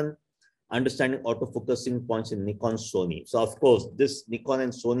Canon, understanding autofocusing points in Nikon, Sony. So of course, this Nikon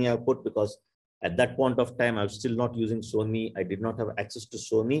and Sony I put because at that point of time, I was still not using Sony. I did not have access to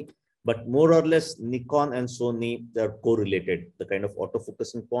Sony, but more or less Nikon and Sony, they're correlated, the kind of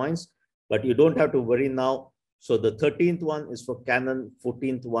autofocusing points, but you don't have to worry now. So the 13th one is for Canon,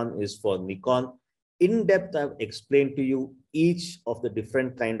 14th one is for Nikon. In depth, I've explained to you each of the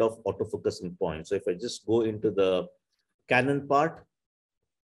different kind of autofocusing points. So if I just go into the Canon part,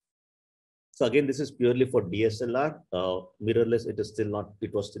 so again, this is purely for DSLR. Mirrorless, it was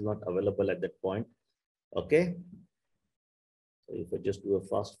still not available at that point. Okay. So if I just do a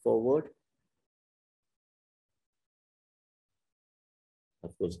fast forward,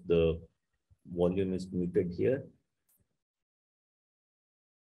 of course, the volume is muted here.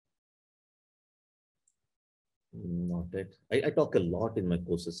 Not it. I talk a lot in my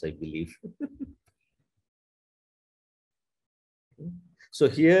courses, I believe. So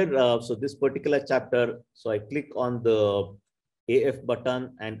here, so this particular chapter, so I click on the AF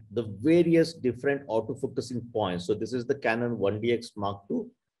button and the various different autofocusing points. So this is the Canon 1DX Mark II.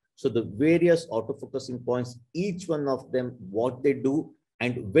 So the various autofocusing points, each one of them, what they do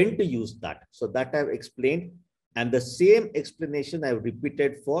and when to use that. So that I've explained, and the same explanation I've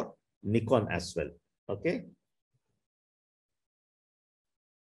repeated for Nikon as well. Okay.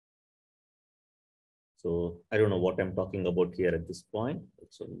 So I don't know what I'm talking about here at this point.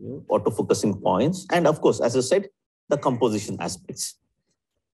 So new autofocusing points. And of course, as I said, the composition aspects.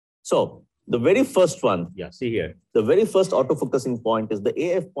 So the very first one, yeah, see here, the very first autofocusing point is the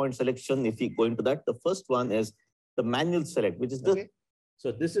AF point selection. If you go into that, the first one is the manual select, which is the,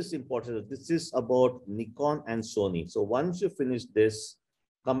 so this is important. This is about Nikon and Sony. So once you finish this,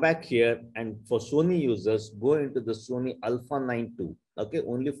 come back here, and for Sony users, go into the Sony Alpha 9 II. Okay,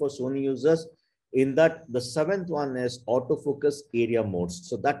 only for Sony users. In that, the seventh one is autofocus area modes.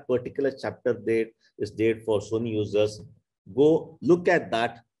 So that particular chapter there is there for Sony users. Go look at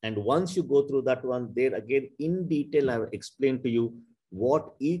that. And once you go through that one, there again in detail, I have explained to you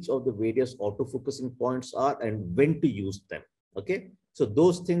what each of the various autofocusing points are and when to use them. Okay. So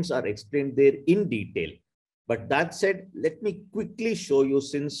those things are explained there in detail. But that said, let me quickly show you,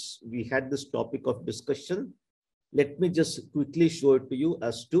 since we had this topic of discussion, let me just quickly show it to you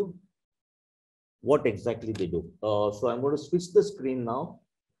as to what exactly they do. So I'm going to switch the screen now.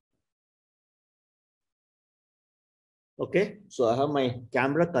 Okay, so I have my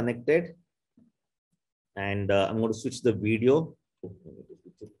camera connected, and I'm going to switch the video.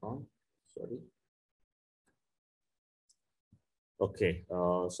 Sorry. Okay,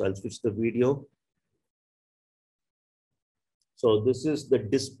 so I'll switch the video. So this is the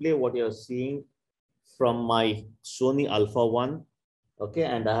display, what you're seeing from my Sony Alpha 1. Okay,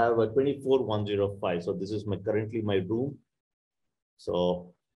 and I have a 24105. So this is currently my room.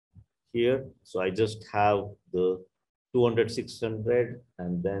 So here, so I just have the 200/600,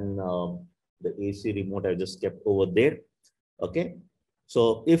 and then the AC remote I just kept over there. Okay,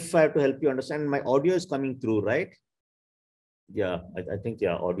 so if I have to help you understand, my audio is coming through, right? Yeah, I think,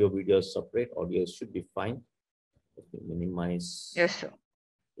 yeah, audio video is separate. Audio should be fine. Let me minimize. Yes, sir.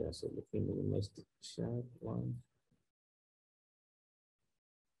 Yeah, so let me minimize the chat one.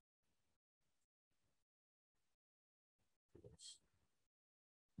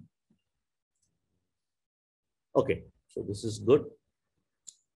 Okay, so this is good.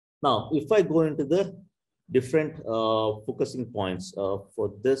 Now, if I go into the different focusing points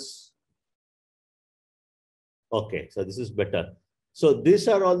for this, okay, so this is better. So these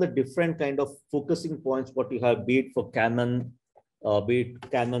are all the different kind of focusing points what you have, be it for Canon, be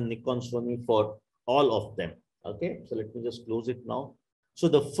it Canon, Nikon, Sony, for all of them. Okay, so let me just close it now. So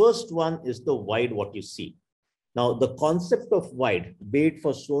the first one is the wide, what you see. Now, the concept of wide, be it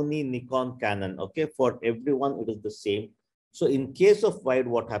for Sony, Nikon, Canon, okay, for everyone, it is the same. So in case of wide,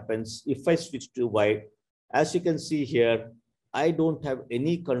 what happens, if I switch to wide, as you can see here, I don't have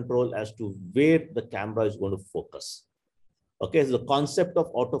any control as to where the camera is going to focus. Okay, so the concept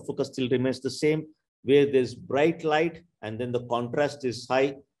of autofocus still remains the same, where there's bright light and then the contrast is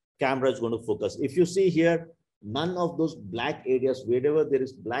high, camera is going to focus. If you see here, none of those black areas, wherever there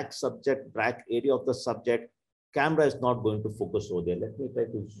is black subject, black area of the subject, camera is not going to focus over there. Let me try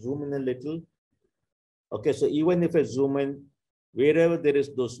to zoom in a little. Okay, so even if I zoom in, wherever there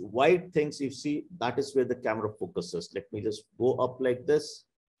is those white things, you see, that is where the camera focuses. Let me just go up like this.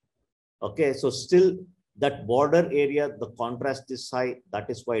 Okay, so still that border area, the contrast is high. That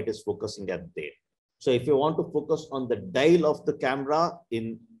is why it is focusing at there. So if you want to focus on the dial of the camera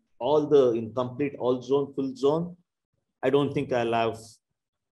in complete all zone, full zone, I don't think I'll have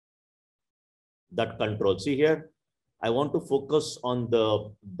that control. See here, I want to focus on the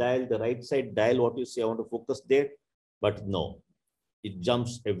dial, the right side dial, what you see, I want to focus there, but no, it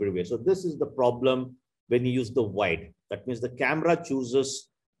jumps everywhere. So this is the problem when you use the wide. That means the camera chooses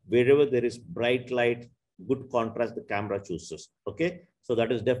wherever there is bright light, good contrast, the camera chooses. Okay, so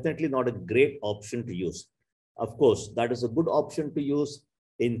that is definitely not a great option to use. Of course, that is a good option to use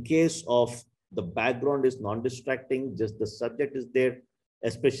in case of the background is non-distracting, just the subject is there,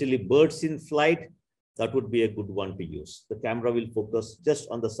 especially birds in flight. That would be a good one to use. The camera will focus just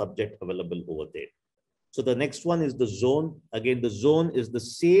on the subject available over there. So the next one is the zone. Again, the zone is the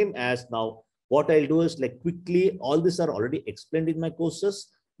same as now what I'll do is like quickly, all these are already explained in my courses,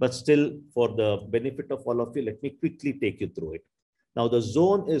 but still for the benefit of all of you, let me quickly take you through it. Now the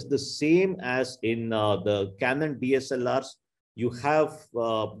zone is the same as in the Canon DSLRs. You have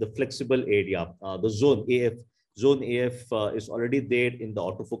the flexible area, the zone AF. Zone AF is already there in the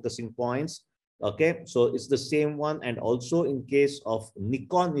autofocusing points. Okay, so it's the same one. And also in case of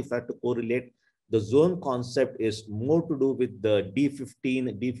Nikon, if I have to correlate, the zone concept is more to do with the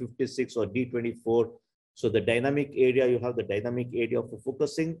D15, D56 or D24. So the dynamic area, you have the dynamic area for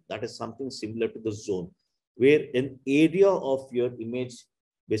focusing. That is something similar to the zone, where an area of your image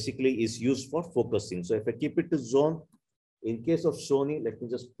basically is used for focusing. So if I keep it to zone, in case of Sony, let me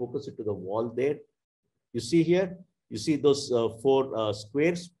just focus it to the wall there. You see here, you see those four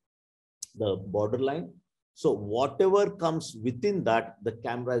squares, the borderline. So whatever comes within that, the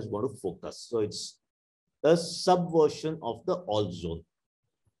camera is going to focus. So it's a subversion of the all zone.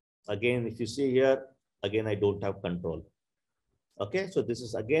 Again, if you see here, again, I don't have control. Okay, so this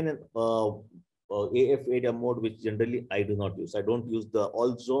is again an AF area mode, which generally I do not use. I don't use the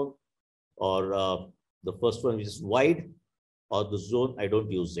all zone or the first one, which is wide, or the zone. I don't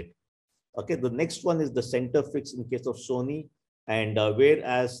use it. Okay, the next one is the center fix in case of Sony. And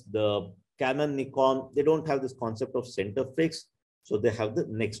whereas the Canon, Nikon, they don't have this concept of center fix. So they have the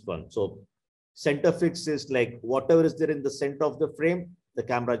next one. So center fix is like whatever is there in the center of the frame, the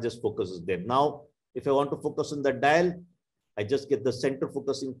camera just focuses there. Now, if I want to focus on the dial, I just get the center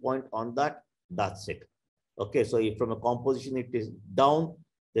focusing point on that. That's it. Okay, so if from a composition it is down,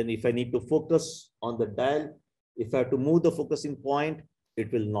 then if I need to focus on the dial, if I have to move the focusing point,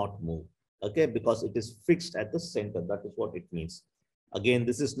 it will not move. Okay, because it is fixed at the center. That is what it means. Again,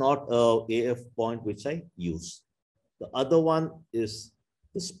 this is not a AF point which I use. The other one is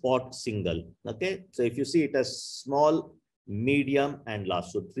the spot single. Okay, so if you see it as small, medium, and large.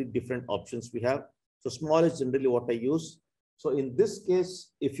 So three different options we have. So small is generally what I use. So in this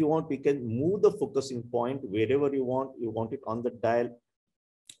case, if you want, we can move the focusing point wherever you want it on the dial,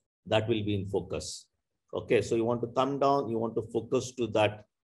 that will be in focus. Okay, so you want to come down, you want to focus to that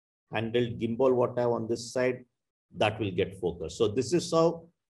handled gimbal, what I have on this side, that will get focused. So this is how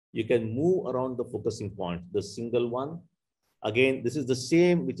you can move around the focusing point, the single one. Again, this is the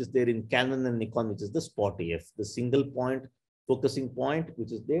same which is there in Canon and Nikon, which is the spot AF, the single point focusing point,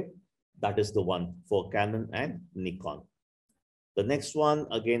 which is there. That is the one for Canon and Nikon. The next one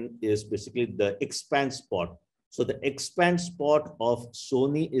again is basically the expand spot. So the expand spot of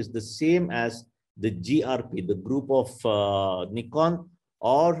Sony is the same as the GRP, the group of Nikon,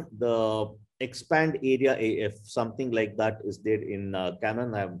 or the expand area AF, something like that is there in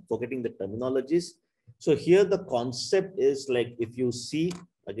Canon. I'm forgetting the terminologies. So here the concept is like, if you see,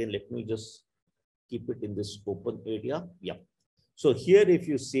 again, let me just keep it in this open area. Yeah. So here, if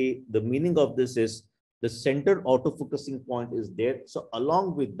you see, the meaning of this is the center autofocusing point is there. So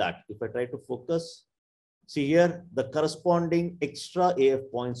along with that, if I try to focus, see here, the corresponding extra AF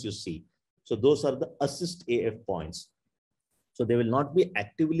points you see. So those are the assist AF points. So they will not be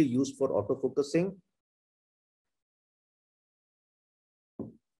actively used for autofocusing,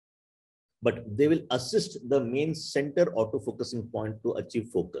 but they will assist the main center autofocusing point to achieve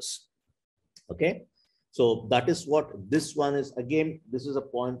focus. Okay. So that is what this one is. Again, this is a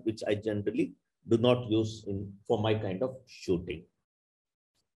point which I generally do not use for my kind of shooting.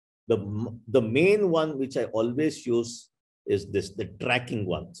 The main one which I always use is this, the tracking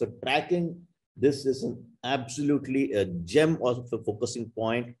one. So tracking, this is an absolutely a gem of a focusing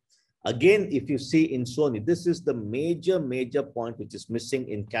point. Again, if you see in Sony, this is the major point which is missing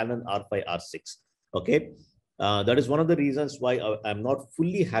in Canon R5, R6. Okay. That is one of the reasons why I'm not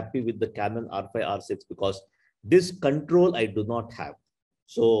fully happy with the Canon R5, R6, because this control I do not have.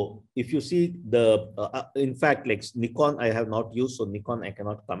 So if you see the, in fact, like Nikon, I have not used, so Nikon, I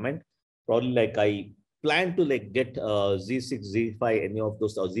cannot comment. Probably like I plan to like get Z6, Z5, any of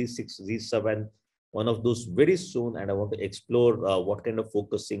those, or Z6, Z7, one of those very soon. And I want to explore what kind of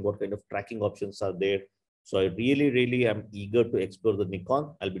focusing, what kind of tracking options are there. So I really am eager to explore the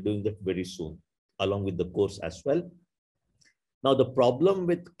Nikon. I'll be doing that very soon, along with the course as well. Now, the problem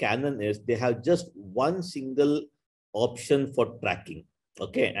with Canon is they have just one single option for tracking.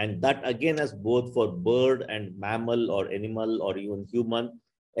 Okay, and that again has both for bird and mammal or animal or even human.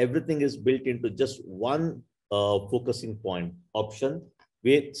 Everything is built into just one focusing point option,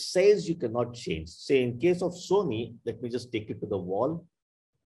 which says you cannot change. Say in case of Sony, let me just take it to the wall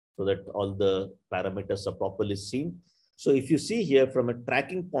so that all the parameters are properly seen. So if you see here from a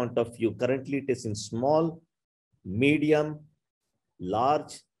tracking point of view, currently it is in small, medium,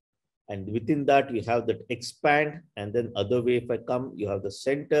 large, and within that you have that expand, and then other way if I come, you have the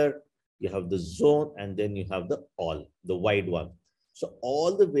center, you have the zone, and then you have the all, the wide one. So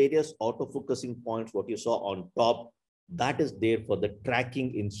all the various autofocusing points, what you saw on top, that is there for the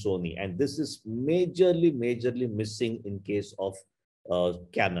tracking in Sony. And this is majorly missing in case of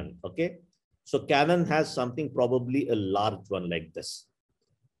Canon, okay? So Canon has something, probably a large one like this.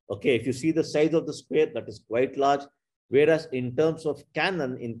 Okay, if you see the size of the square, that is quite large. Whereas in terms of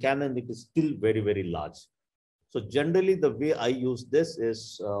Canon, in Canon, it is still very large. So generally, the way I use this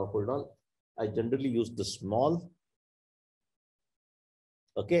is, hold on, I generally use the small.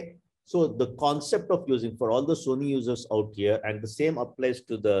 Okay, so the concept of using for all the Sony users out here, and the same applies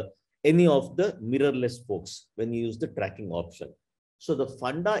to the any of the mirrorless folks when you use the tracking option. So the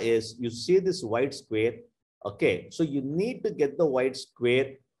funda is, you see this white square. Okay, so you need to get the white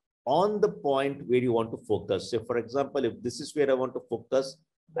square on the point where you want to focus. So for example, if this is where I want to focus,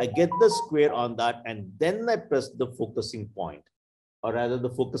 I get the square on that, and then I press the focusing point, or rather the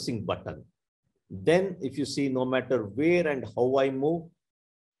focusing button. Then if you see, no matter where and how I move,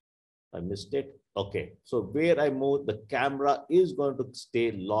 I missed it. Okay, so where I move, the camera is going to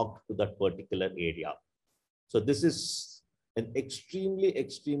stay locked to that particular area. So this is an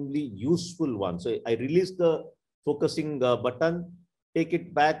extremely useful one. So I release the focusing button, take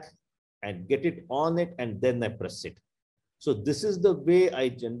it back and get it on it, and then I press it. So this is the way I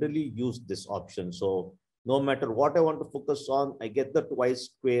generally use this option. So no matter what I want to focus on, I get the white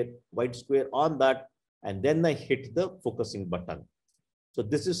square on that, and then I hit the focusing button. So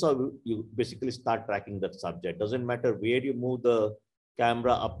this is how you basically start tracking that subject. Doesn't matter where you move the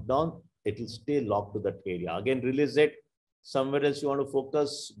camera up, down, it will stay locked to that area. Again, release it. Somewhere else you want to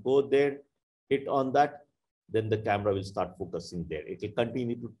focus, go there, hit on that, then the camera will start focusing there. It will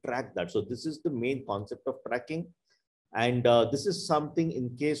continue to track that. So this is the main concept of tracking. And this is something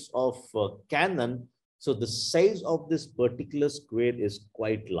in case of Canon. So the size of this particular square is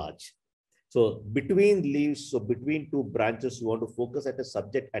quite large. So between leaves, so between two branches, you want to focus at a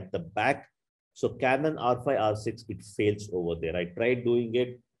subject at the back. So Canon R5, R6, it fails over there. I tried doing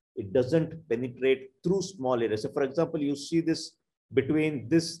it. It doesn't penetrate through small areas. So for example, you see this between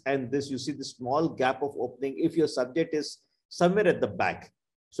this and this, you see the small gap of opening if your subject is somewhere at the back.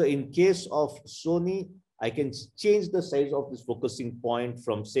 So in case of Sony, I can change the size of this focusing point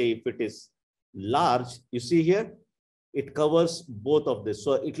from, say, if it is large, you see here, it covers both of this.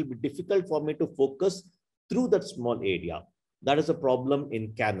 So it will be difficult for me to focus through that small area. That is a problem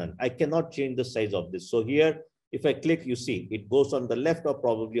in Canon. I cannot change the size of this. So here, if I click, you see, it goes on the left or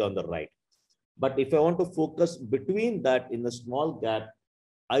probably on the right. But if I want to focus between that in a small gap,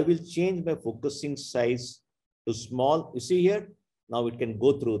 I will change my focusing size to small. You see here, now it can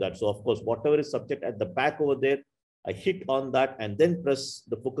go through that. So of course, whatever is subject at the back over there, I hit on that and then press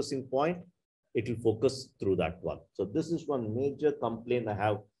the focusing point. It will focus through that one. So this is one major complaint I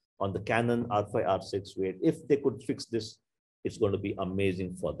have on the Canon R5, R6, where if they could fix this, it's going to be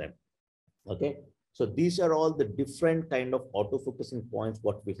amazing for them. Okay. So these are all the different kind of autofocusing points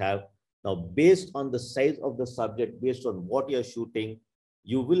what we have. Now, based on the size of the subject, based on what you're shooting,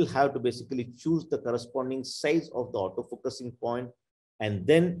 you will have to basically choose the corresponding size of the autofocusing point and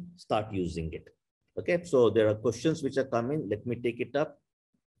then start using it. Okay. So there are questions which are coming. Let me take it up.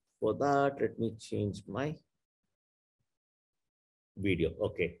 For that, let me change my video.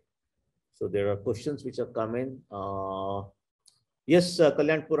 Okay. So there are questions which are coming. Yes,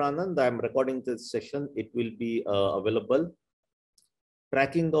 Kalyan Puranand, I'm recording this session. It will be available.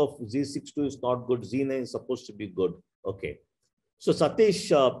 Tracking of Z62 is not good. Z9 is supposed to be good. Okay. So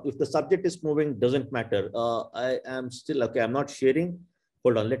Satish, if the subject is moving, doesn't matter. I am still, okay, I'm not sharing.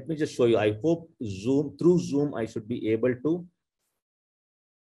 Hold on, let me just show you. I hope through Zoom, I should be able to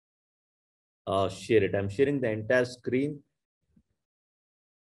share it. I'm sharing the entire screen.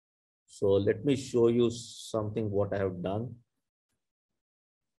 So let me show you something what I have done.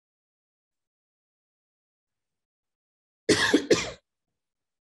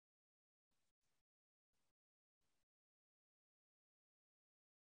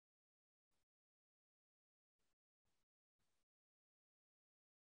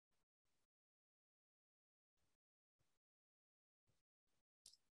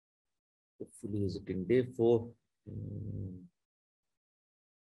 Hopefully, is it in day 4?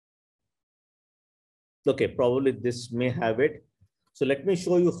 Okay, probably this may have it. So let me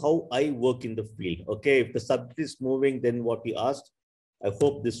show you how I work in the field. Okay, if the subject is moving, then what we asked. I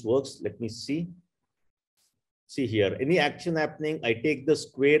hope this works. Let me see. See here, any action happening, I take the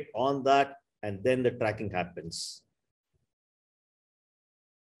square on that and then the tracking happens.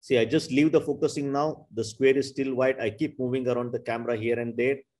 See, I just leave the focusing now. The square is still white. I keep moving around the camera here and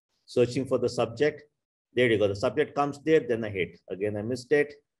there, searching for the subject. There you go. The subject comes there, then I hit. Again, I missed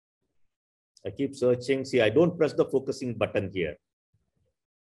it. I keep searching. See, I don't press the focusing button here.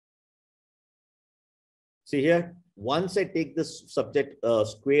 See here, once I take this subject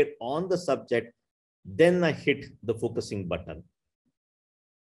square on the subject, then I hit the focusing button.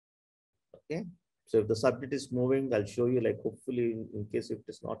 Okay. So if the subject is moving, I'll show you, like, hopefully in case if it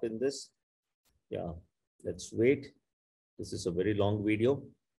is not in this. Yeah, let's wait. This is a very long video.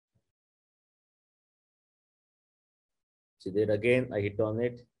 See there again, I hit on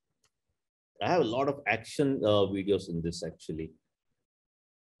it. I have a lot of action videos in this actually.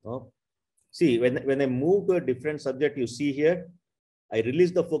 Oh. See, when I move to a different subject, you see here, I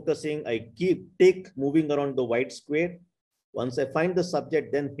release the focusing, I take moving around the white square. Once I find the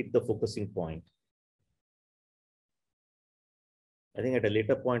subject, then hit the focusing point. I think at a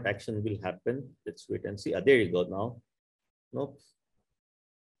later point, action will happen. Let's wait and see. There you go now. Nope.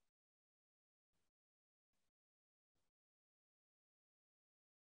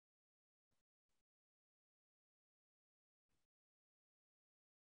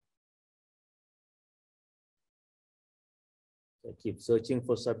 I keep searching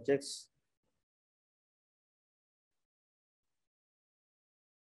for subjects.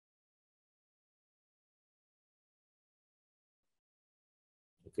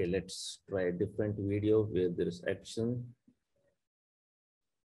 Okay, let's try a different video where there is action.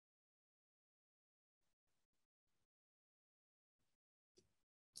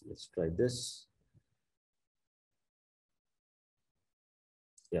 Let's try this.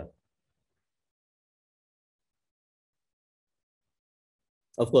 Yeah.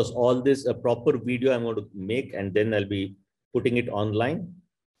 Of course, all this a proper video I'm going to make, and then I'll be putting it online.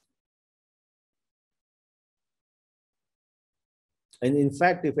 And in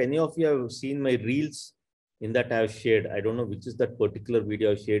fact, if any of you have seen my reels in that I have shared, I don't know which is that particular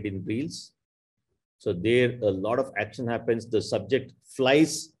video I shared in reels. So there a lot of action happens. The subject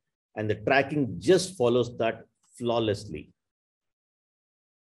flies and the tracking just follows that flawlessly.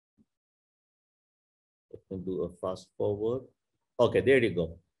 Let me do a fast forward. Okay, there you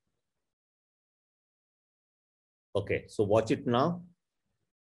go. Okay, so watch it now.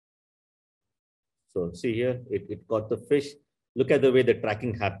 So see here, it got the fish. Look at the way the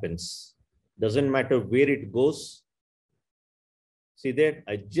tracking happens. Doesn't matter where it goes. See there,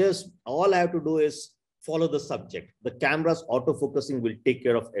 all I have to do is follow the subject. The camera's autofocusing will take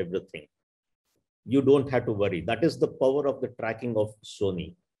care of everything. You don't have to worry. That is the power of the tracking of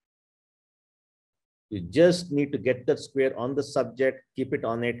Sony. You just need to get that square on the subject, keep it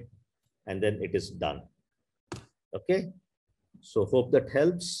on it, and then it is done. Okay. So hope that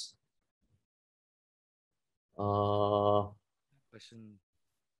helps. Question.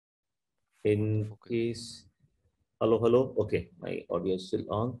 In case, hello. Okay, my audio is still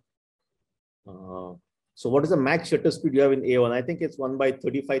on. So what is the max shutter speed you have in A1? I think it's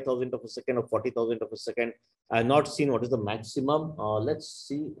 1/35,000 of a second or 40,000 of a second. I have not seen what is the maximum. Let's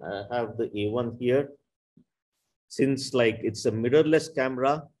see. I have the A1 here. Since like it's a mirrorless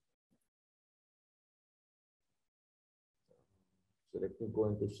camera. So let me go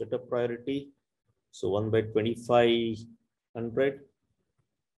into shutter priority. So 1/2500.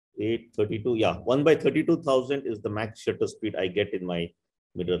 832, yeah, 1/32,000 is the max shutter speed I get in my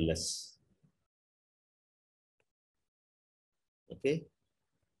mirrorless. Okay.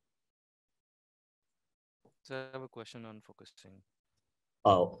 So I have a question on focusing.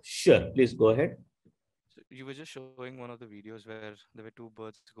 Oh, sure. Please go ahead. So you were just showing one of the videos where there were two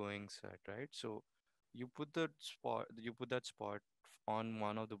birds going set, right? So you put that spot on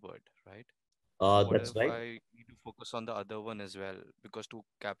one of the bird, right? What That's if right. I need to focus on the other one as well? Because to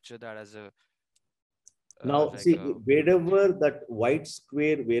capture that as a Now, like see, a wherever that white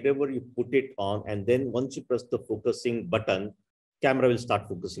square, wherever you put it on, and then once you press the focusing button, camera will start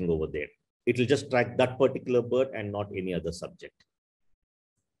focusing over there. It will just track that particular bird and not any other subject.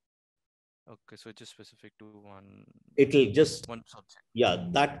 okay, so it's just specific to one. It'll just one subject. Yeah,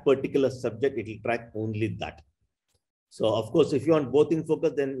 that particular subject, it will track only that. So of course, if you want both in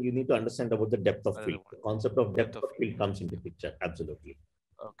focus, then you need to understand about the depth of field. The concept of depth of field comes into picture. Absolutely.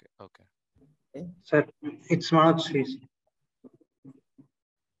 Okay. Okay. Sir, it's not Sri.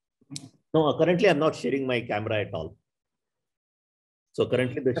 No, currently I'm not sharing my camera at all. So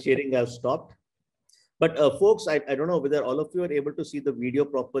currently the sharing has stopped. But folks, I don't know whether all of you are able to see the video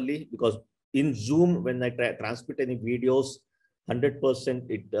properly, because in Zoom, when I transmit any videos, 100%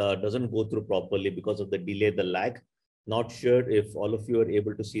 it doesn't go through properly because of the delay, the lag. Not sure if all of you are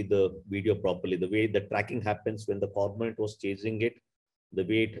able to see the video properly. The way the tracking happens when the cormorant was chasing it, the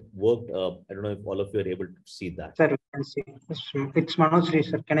way it worked, I don't know if all of you are able to see that. Sir, we can see. It's Manoj,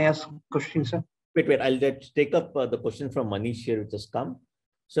 sir. Can I ask a question, sir? Wait, I'll take up the question from Manish here, which has come.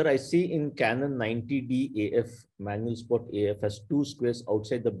 Sir, I see in Canon 90D AF, manual spot AF has 2 squares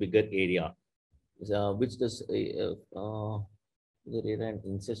outside the bigger area, which does bigger area and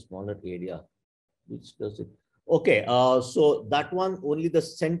inside smaller area, which does it. Okay, so that one, only the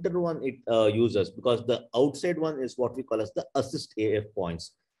center one it uses, because the outside one is what we call as the assist AF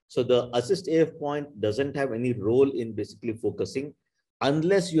points. So the assist AF point doesn't have any role in basically focusing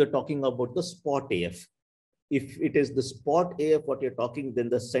unless you're talking about the spot AF. If it is the spot AF what you're talking, then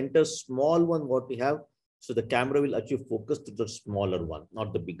the center small one what we have, so the camera will achieve focus to the smaller one,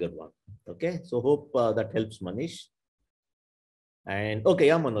 not the bigger one. Okay, so hope that helps, Manish. And okay,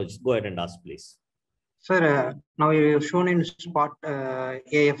 yeah, Manoj, go ahead and ask, please. Sir, now you've shown in spot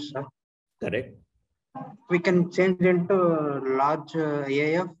AF, sir. Correct. We can change into large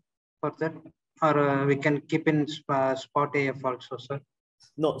AF for that, or we can keep in spot AF also, sir.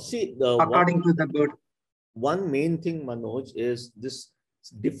 No, see, according to the bird. One main thing, Manoj, is this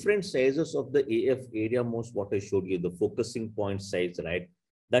different sizes of the AF area most what I showed you, the focusing point size, right?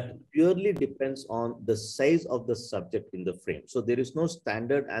 That purely depends on the size of the subject in the frame. So there is no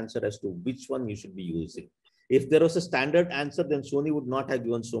standard answer as to which one you should be using. If there was a standard answer, then Sony would not have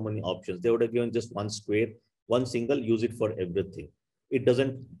given so many options. They would have given just one square, one single, use it for everything. It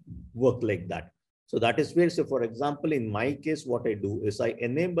doesn't work like that. So that is where, so for example, in my case, what I do is I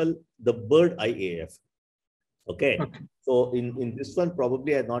enable the bird eye AF. Okay. So in this one,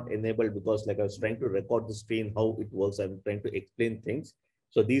 probably I not enabled because like I was trying to record the screen, how it works. I'm trying to explain things.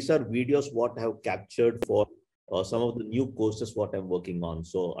 So these are videos what I have captured for some of the new courses what I'm working on.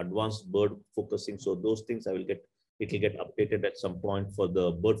 So advanced bird focusing. So those things I will get, it will get updated at some point for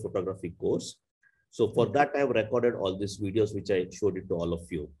the bird photography course. So for that, I have recorded all these videos, which I showed it to all of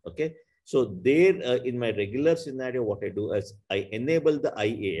you. Okay. So there in my regular scenario, what I do is I enable the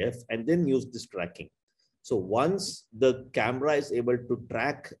IAF and then use this tracking. So once the camera is able to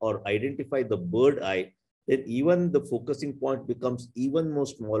track or identify the bird eye, then even the focusing point becomes even more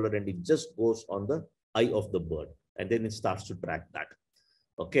smaller and it just goes on the eye of the bird. And then it starts to track that.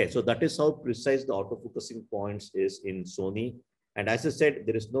 Okay, so that is how precise the autofocusing points is in Sony. And as I said,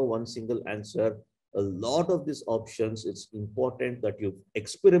 there is no one single answer. A lot of these options, it's important that you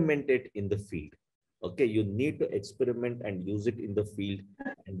experiment it in the field. Okay, you need to experiment and use it in the field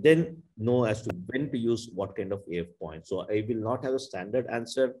and then know as to when to use what kind of AF point. So I will not have a standard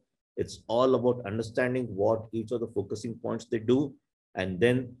answer. It's all about understanding what each of the focusing points they do and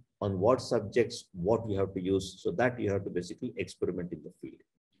then on what subjects, what you have to use. So that you have to basically experiment in the field.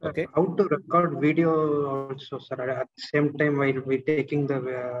 Okay. How to record video also, sir, at the same time while we taking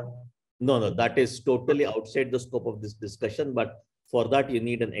the... No, that is totally outside the scope of this discussion, but for that, you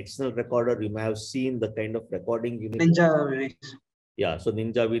need an external recorder. You may have seen the kind of recording you need. Ninja. Yeah, so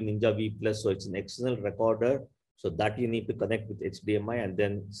Ninja V Plus. So it's an external recorder. So that you need to connect with HDMI and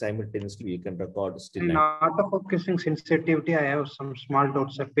then simultaneously you can record still. In autofocusing sensitivity, I have some small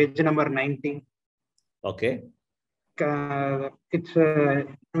doubts. Page number 19. Okay. It's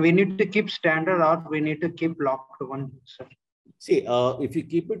we need to keep standard or we need to keep locked one, sir. See, if you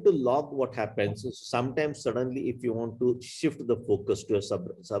keep it to log, what happens is sometimes suddenly, if you want to shift the focus to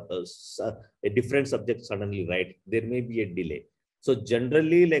a different subject suddenly, right, there may be a delay. So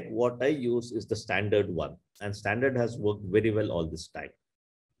generally, like what I use is the standard one, and standard has worked very well all this time.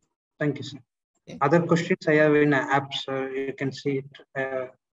 Thank you, sir. Okay. Other questions I have in apps, you can see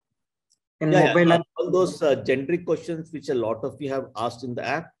it. In mobile app. All those generic questions which a lot of you have asked in the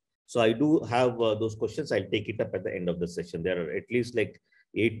app. So I do have those questions. I'll take it up at the end of the session. There are at least like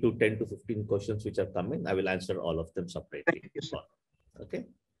 8 to 10 to 15 questions which are coming. I will answer all of them separately. Thank you, sir. Okay.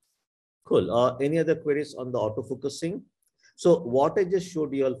 Cool. Any other queries on the autofocusing? So what I just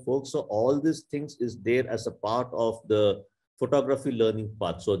showed you all folks, so all these things is there as a part of the photography learning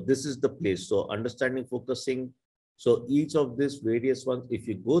path. So this is the place. So understanding focusing. So each of these various ones, if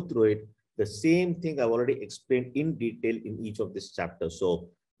you go through it, the same thing I've already explained in detail in each of these chapters. So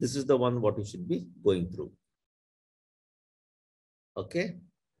this is the one what you should be going through. Okay.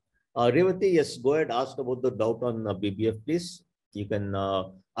 Revati, yes, go ahead, ask about the doubt on BBF, please. You can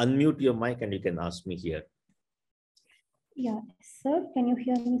unmute your mic and you can ask me here. Yeah, sir, can you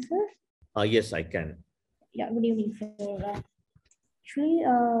hear me, sir? Yes, I can. Yeah, good evening, sir. Actually,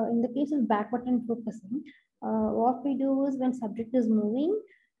 in the case of back button focusing, what we do is when subject is moving,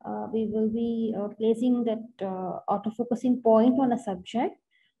 we will be placing that autofocusing point on a subject.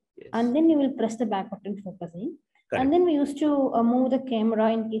 Yes. And then you will press the back button focusing. Correct. And then we used to move the camera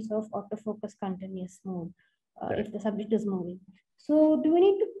in case of autofocus continuous mode if the subject is moving. So do we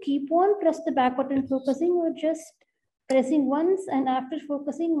need to keep on press the back button focusing or just pressing once and after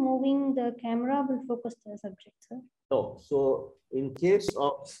focusing, moving the camera will focus the subject, sir. No, so in case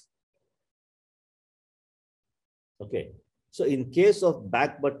of, okay, so in case of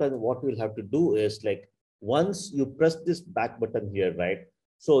back button, what we'll have to do is like, once you press this back button here, right?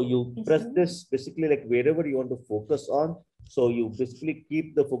 So you Yes, press sir. this basically like wherever you want to focus on. So you basically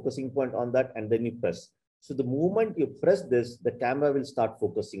keep the focusing point on that and then you press. So the moment you press this, the camera will start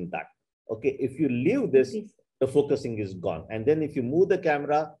focusing that. Okay, if you leave this, Okay, sir. the focusing is gone. And then if you move the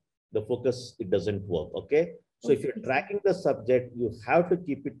camera, the focus, it doesn't work. Okay. So if you're Okay, sir. tracking the subject, you have to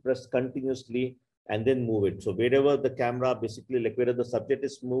keep it pressed continuously and then move it. So wherever the camera, basically like wherever the subject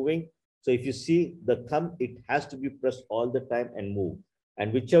is moving. So if you see the thumb, it has to be pressed all the time and move.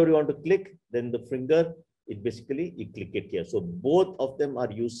 And whichever you want to click, then the finger, it basically, you click it here. So both of them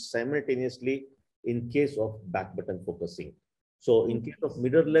are used simultaneously in case of back button focusing. So in case of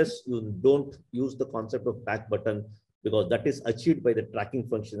mirrorless, you don't use the concept of back button because that is achieved by the tracking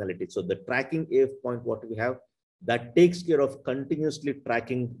functionality. So the tracking AF point, what we have, that takes care of continuously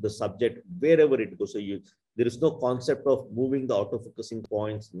tracking the subject wherever it goes. So there is no concept of moving the autofocusing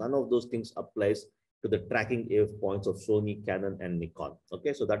points. None of those things applies to the tracking AF points of Sony, Canon, and Nikon.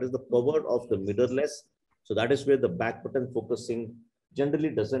 Okay, so that is the power of the mirrorless. So that is where the back button focusing generally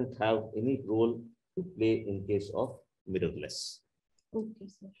doesn't have any role to play in case of mirrorless. Okay,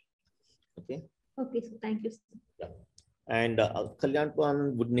 sir. Okay. Okay, so thank you, sir. Yeah. And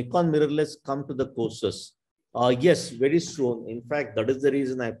Kalyanpan, would Nikon mirrorless come to the courses? Yes, very soon. In fact, that is the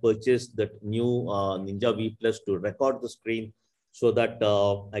reason I purchased that new Ninja V Plus to record the screen so that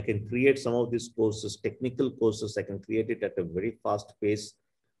I can create some of these courses, technical courses. I can create it at a very fast pace.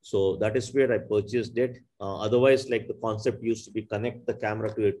 So that is where I purchased it. Otherwise, like the concept used to be connect the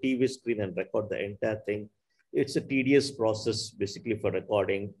camera to a TV screen and record the entire thing. It's a tedious process basically for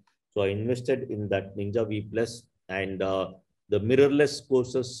recording. So I invested in that Ninja V Plus and the mirrorless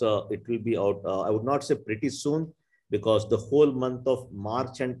courses, it will be out, I would not say pretty soon because the whole month of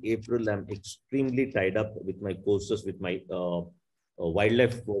March and April, I'm extremely tied up with my courses, with my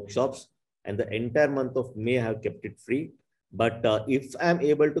wildlife workshops. And the entire month of May, I have kept it free. But if I'm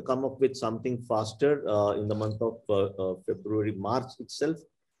able to come up with something faster in the month of February, March itself,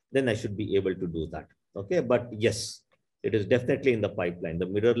 then I should be able to do that. Okay, but yes, it is definitely in the pipeline. The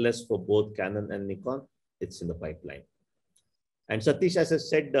mirrorless for both Canon and Nikon, it's in the pipeline. And Satish, as I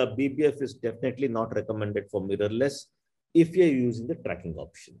said, BBF is definitely not recommended for mirrorless if you're using the tracking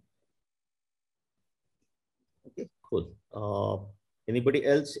option. Okay, cool. Anybody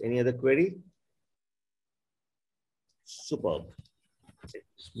else? Any other query? Superb.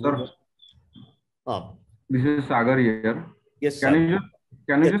 Sir, this is Sagar here. Yes, Can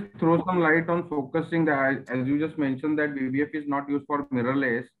sir. you just throw some light on focusing that, as you just mentioned that BBF is not used for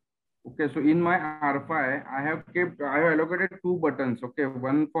mirrorless. Okay, so in my RFI, I have allocated two buttons. Okay,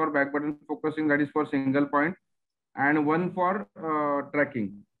 one for back button focusing, that is for single point, and one for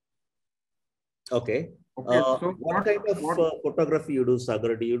tracking. Okay. So what kind of photography you do,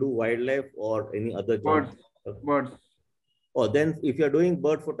 Sagar? Do you do wildlife or any other genre? Birds. Oh, then if you're doing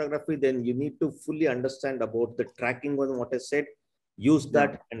bird photography, then you need to fully understand about the tracking on what I said. Use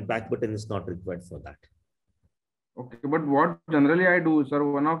that, and back button is not required for that. Okay, but what generally I do, sir,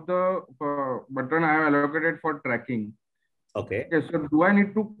 one of the button I have allocated for tracking. Okay. Okay, so do I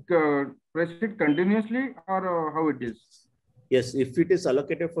need to press it continuously or how it is? Yes, if it is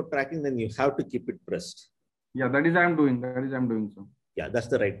allocated for tracking, then you have to keep it pressed. Yeah, that is I'm doing. So. Yeah, that's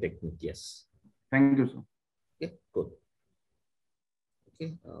the right technique. Yes. Thank you, sir. Okay, good.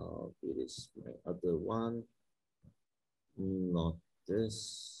 Okay, here is my other one. Not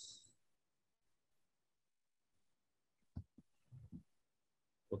this.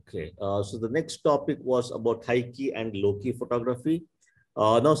 Okay, so the next topic was about high key and low key photography.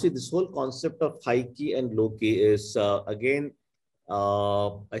 Now see, this whole concept of high key and low key is again,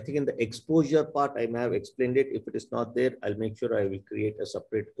 I think in the exposure part, I may have explained it. If it is not there, I'll make sure I will create a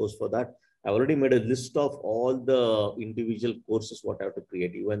separate course for that. I already made a list of all the individual courses what I have to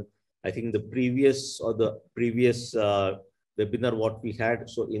create. Even I think the previous webinar what we had.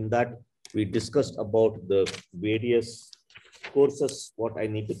 So in that we discussed about the various courses what I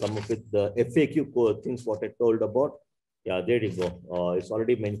need to come up with, the FAQ core things what I told about. Yeah, there you go. It's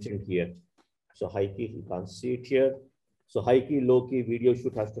already mentioned here. So high key, you can't see it here. So high key, low key video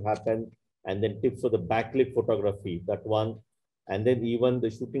shoot has to happen. And then tips for the backlit photography, that one. And then even the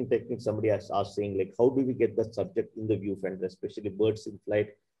shooting technique, somebody has asked saying like, how do we get the subject in the viewfinder, especially birds in flight?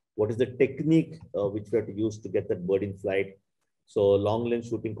 What is the technique which we have to use to get that bird in flight? So long lens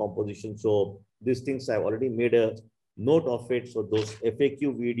shooting composition. So these things I've already made a note of it. So those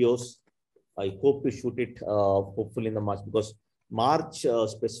FAQ videos I hope to shoot it hopefully in the March, because March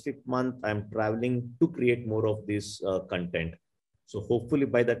specific month, I'm traveling to create more of this content. So hopefully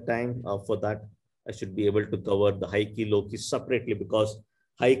by that time for that, I should be able to cover the high key, low key separately, because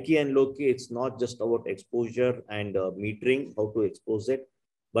high key and low key, it's not just about exposure and metering, how to expose it,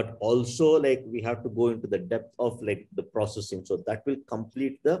 but also like we have to go into the depth of like the processing. So that will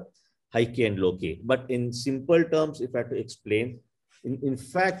complete the high key and low key. But in simple terms, if I have to explain, in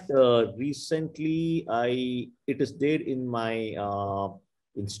fact, recently it is there in my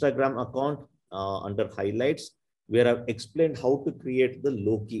Instagram account under highlights, where I've explained how to create the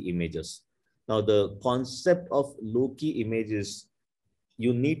low-key images. Now, the concept of low-key images,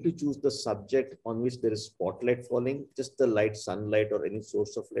 you need to choose the subject on which there is spotlight falling, just the light, sunlight, or any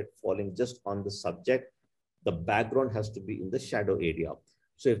source of light falling just on the subject. The background has to be in the shadow area.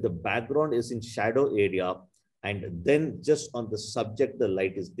 So if the background is in shadow area, and then just on the subject, the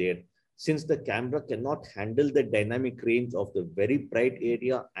light is there. Since the camera cannot handle the dynamic range of the very bright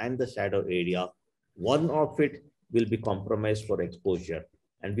area and the shadow area, one of it will be compromised for exposure,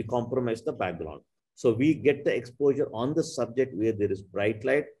 and we compromise the background. So we get the exposure on the subject where there is bright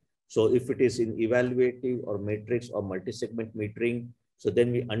light. So if it is in evaluative or matrix or multi-segment metering, so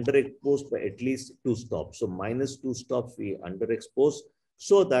then we underexpose by at least 2 stops. So -2 stops we underexpose,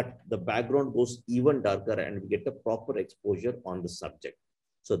 so that the background goes even darker and we get a proper exposure on the subject.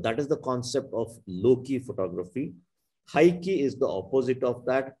 So that is the concept of low-key photography. High-key is the opposite of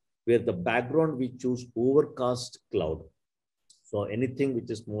that, where the background we choose overcast cloud. So anything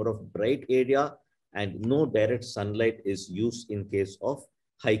which is more of bright area and no direct sunlight is used in case of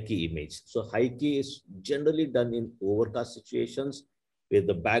high-key image. So high-key is generally done in overcast situations, where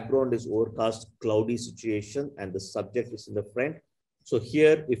the background is overcast, cloudy situation, and the subject is in the front. So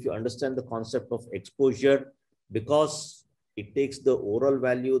here, if you understand the concept of exposure, because it takes the overall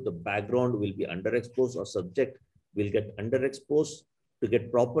value, the background will be underexposed or subject will get underexposed. To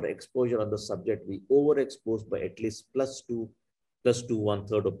get proper exposure on the subject, we overexpose by at least +2, +2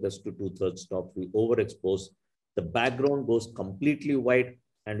 1/3 or +2 2/3 stops. We overexpose. The background goes completely white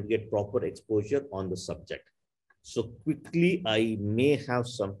and we get proper exposure on the subject. So quickly, I may have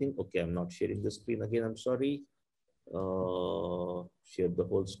something. Okay, I'm not sharing the screen again. I'm sorry. Share the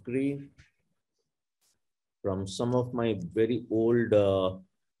whole screen from some of my very old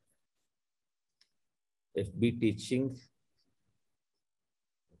FB teaching.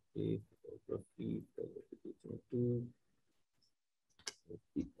 Okay, photography,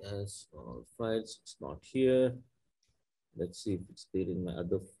 yes, files, it's not here. Let's see if it's there in my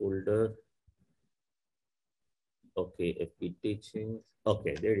other folder. Okay, FB teaching.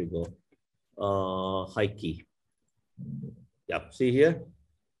 Okay, there you go. High key. Yep, see here.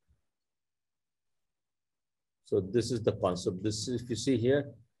 So this is the concept. This is, if you see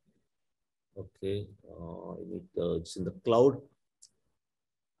here, okay, it's in the cloud.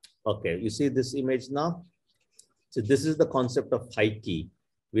 Okay, you see this image now? So this is the concept of high key,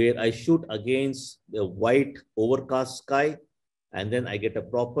 where I shoot against the white overcast sky, and then I get a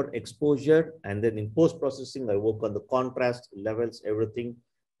proper exposure. And then in post-processing, I work on the contrast, levels, everything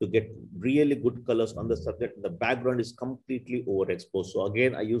to get really good colors on the subject. The background is completely overexposed. So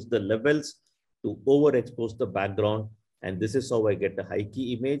again, I use the levels to overexpose the background. And this is how I get a high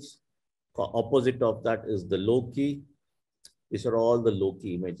key image. Opposite of that is the low key. These are all the low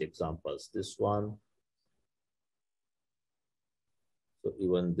key image examples. This one. So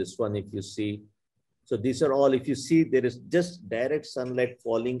even this one, if you see, so these are all, if you see, there is just direct sunlight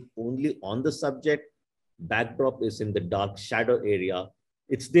falling only on the subject. Backdrop is in the dark shadow area.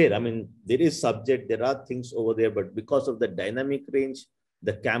 It's there. I mean, there is subject, there are things over there, but because of the dynamic range,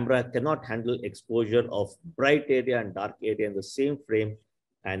 the camera cannot handle exposure of bright area and dark area in the same frame.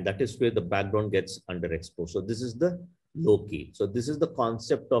 And that is where the background gets underexposed. So this is the low key. So this is the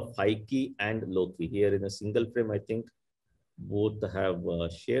concept of high key and low key. Here in a single frame, I think both have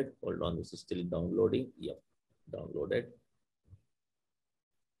shared. Hold on, this is still downloading. Yep, downloaded.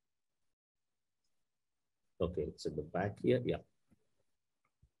 Okay, it's at the back here. Yeah.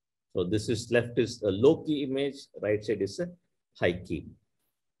 So this is left is a low key image, right side is a high key.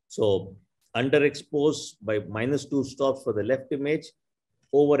 So underexposed by -2 stops for the left image,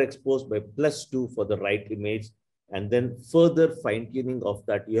 overexposed by +2 for the right image, and then further fine-tuning of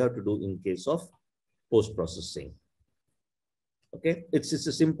that you have to do in case of post-processing. Okay, it's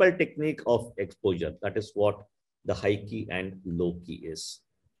a simple technique of exposure. That is what the high key and low key is.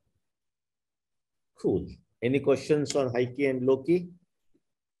 Cool. Any questions on high key and low key?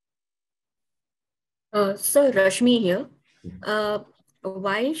 Sir, Rashmi here.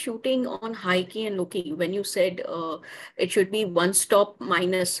 while shooting on high key and low key, when you said it should be one stop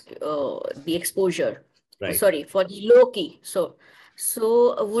minus the exposure, Right. sorry, for the low key. So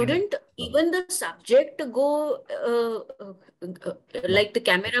wouldn't even the subject go like the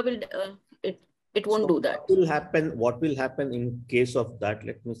camera will it won't do that? What will happen in case of that?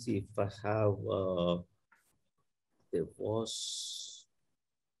 Let me see if I have there was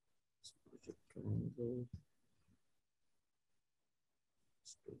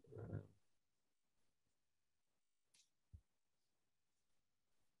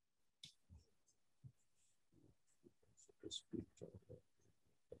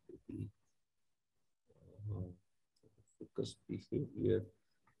focus behavior.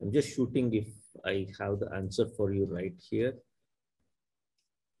 I'm just shooting if I have the answer for you right here.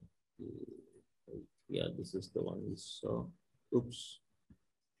 Yeah, this is the one we saw. Oops.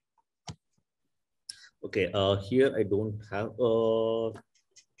 Okay, here I don't have, hold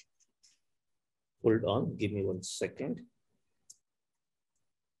on, give me 1 second.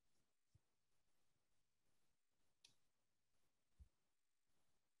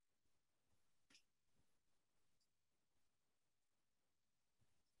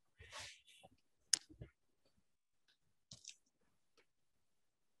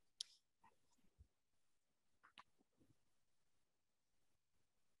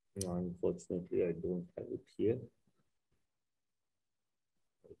 No, unfortunately, I don't have it here.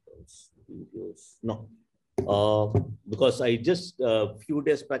 Videos. No, because I just a few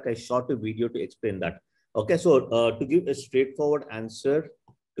days back I shot a video to explain that. Okay, so to give a straightforward answer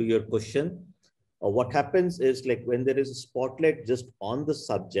to your question, what happens is like when there is a spotlight just on the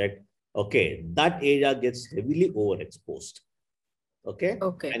subject, okay, that area gets heavily overexposed. Okay.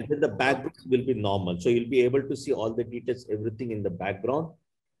 Okay. And then the background will be normal. So you'll be able to see all the details, everything in the background.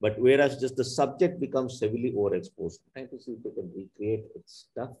 But whereas just the subject becomes heavily overexposed. Trying to see if we can recreate its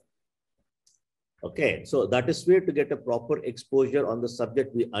stuff. Okay, so that is where to get a proper exposure on the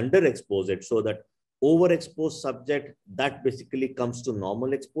subject, we underexpose it so that overexposed subject, that basically comes to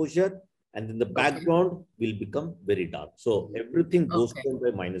normal exposure, and then the background will become very dark. So everything goes down by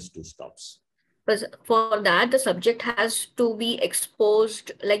 -2 stops. But for that, the subject has to be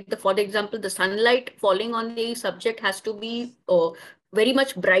exposed, like for example, the sunlight falling on the subject has to be very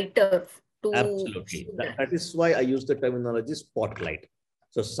much brighter to. Absolutely. That is why I use the terminology spotlight.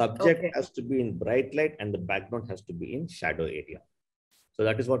 So subject has to be in bright light and the background has to be in shadow area. So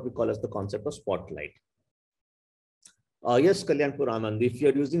that is what we call as the concept of spotlight. Yes, Kalyan Puraman, if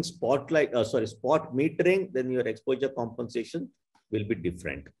you're using spot metering, then your exposure compensation will be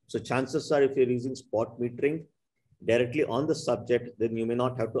different. So chances are if you're using spot metering directly on the subject, then you may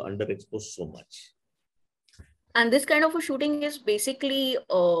not have to underexpose so much. And this kind of a shooting is basically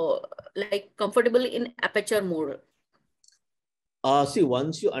like comfortable in aperture mode. See,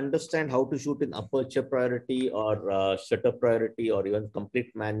 once you understand how to shoot in aperture priority or shutter priority or even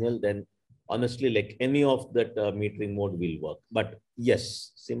complete manual, then honestly, like any of that metering mode will work. But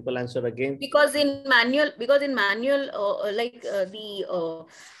yes, simple answer again. Because in manual,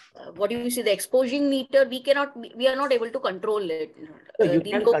 what do you say, the exposing meter, we are not able to control it. So you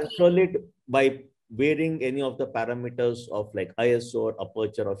can control it by varying any of the parameters of like ISO or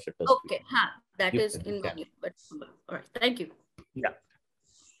aperture or shutter speed. Okay, that is in manual. But all right, thank you. Yeah.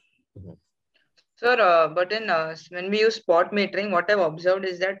 Sir, but in when we use spot metering, what I've observed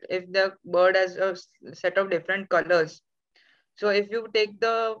is that if the bird has a set of different colors, so if you take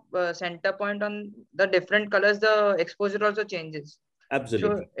the center point on the different colors, the exposure also changes.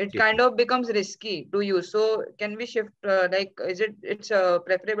 Absolutely. So it kind of becomes risky to use. So can we shift it's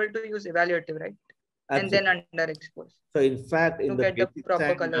preferable to use evaluative, right? Absolutely. And then underexpose. So in fact, in the basics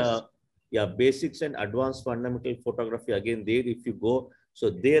proper colors. Basics and advanced fundamental photography, again, there if you go, so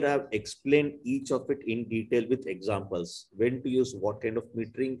there I've explained each of it in detail with examples, when to use what kind of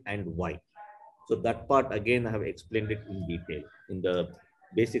metering and why. So that part, again, I have explained it in detail. In the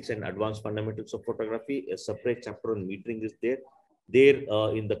basics and advanced fundamentals of photography, a separate chapter on metering is there. There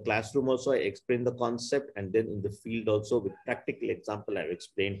in the classroom also, I explained the concept, and then in the field also with practical example, I've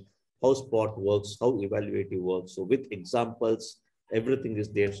explained how spot works, how evaluative works. So with examples, everything is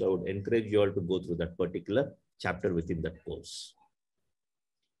there. So I would encourage you all to go through that particular chapter within that course.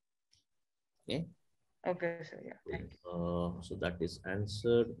 Okay. Okay, sir. Yeah, thank you. So that is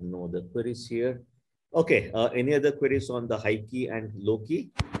answered. No other queries here. Okay. Any other queries on the high key and low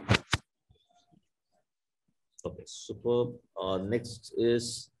key? Okay, superb. Next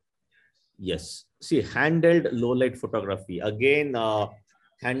is, yes. See, handheld low light photography. Again,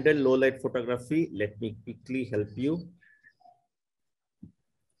 handheld low light photography. Let me quickly help you.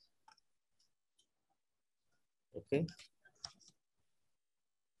 Okay.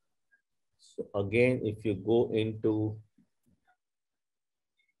 So again, if you go into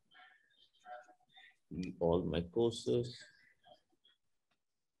all my courses,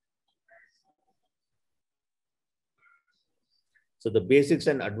 so the basics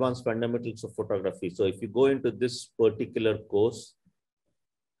and advanced fundamentals of photography. So if you go into this particular course,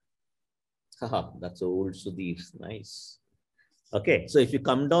 haha, that's old Sudhir, nice. Okay, so if you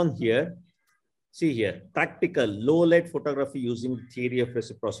come down here, see here, practical low light photography using theory of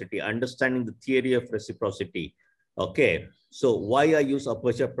reciprocity, understanding the theory of reciprocity. Okay, so why I use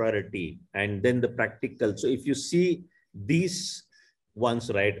aperture priority, and then the practical. So if you see these ones,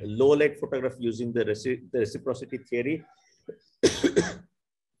 right, low light photography using the reciprocity theory.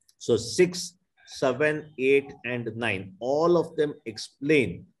 So 6, 7, 8, and 9, all of them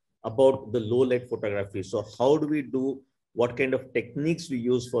explain about the low light photography. So how do we do, what kind of techniques we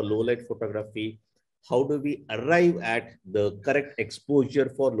use for low light photography? How do we arrive at the correct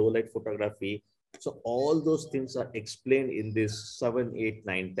exposure for low light photography? So all those things are explained in this 7, 8,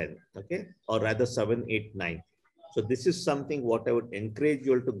 9, 10, okay? Or rather 7, 8, 9. So this is something what I would encourage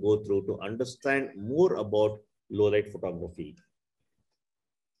you all to go through to understand more about low light photography.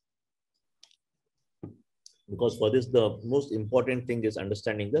 Because for this, the most important thing is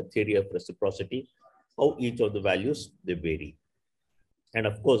understanding the theory of reciprocity, how each of the values, they vary. And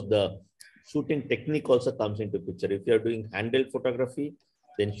of course, the shooting technique also comes into picture. If you're doing handheld photography,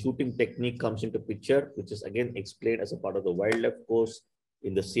 then shooting technique comes into picture, which is again explained as a part of the wildlife course.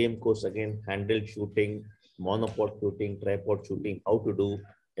 In the same course, again, handheld shooting, monopod shooting, tripod shooting, how to do,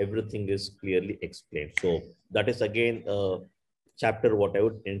 everything is clearly explained. So that is again a chapter what I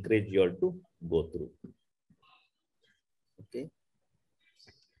would encourage you all to go through. Okay.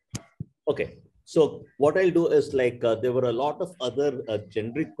 Okay. So what I'll do is like there were a lot of other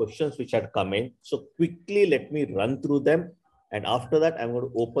generic questions which had come in. So quickly let me run through them, and after that I'm going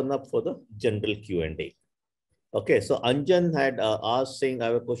to open up for the general Q&A. Okay. So Anjan had asked saying, I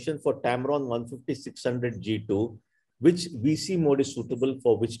have a question for Tamron 150-600 G2. Which VC mode is suitable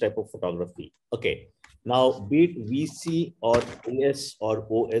for which type of photography? Okay. Now, be it VC or AS or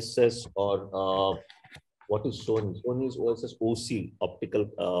OSS or what is Sony? Sony is OSS OC,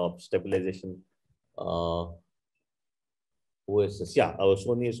 optical stabilization. OSS, yeah, our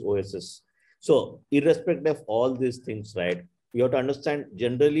Sony is OSS. So irrespective of all these things, right, you have to understand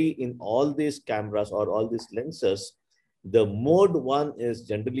generally in all these cameras or all these lenses, the mode 1 is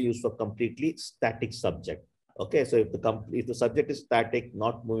generally used for completely static subject. Okay, so if the subject is static,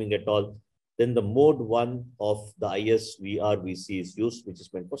 not moving at all, then the mode 1 of the IS, VR, VC is used, which is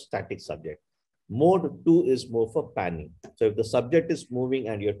meant for static subject. Mode 2 is more for panning. So if the subject is moving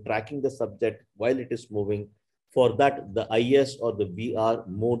and you're tracking the subject while it is moving, for that, the IS or the VR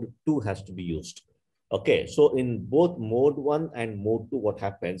mode 2 has to be used. Okay, so in both mode 1 and mode 2, what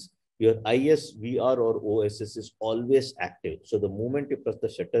happens? Your IS, VR or OSS is always active. So the moment you press the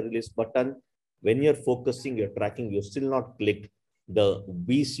shutter release button, when you're focusing, you're tracking, you're still not clicked, the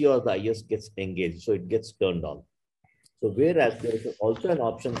VC or the IS gets engaged. So it gets turned on. So whereas there is also an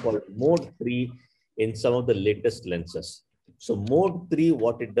option called mode 3 in some of the latest lenses. So mode 3,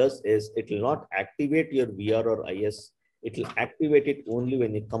 what it does is it will not activate your VR or IS. It will activate it only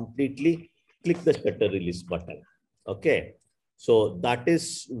when you completely click the shutter release button. Okay. So that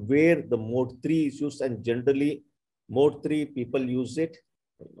is where the mode 3 is used, and generally mode 3 people use it.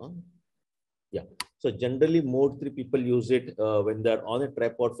 Yeah. So generally mode 3 people use it when they're on a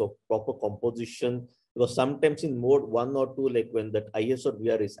tripod for proper composition. Because sometimes in mode 1 or 2, like when that IS or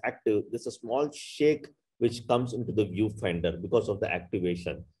VR is active, there's a small shake which comes into the viewfinder because of the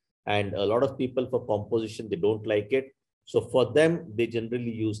activation. And a lot of people for composition, they don't like it. So for them, they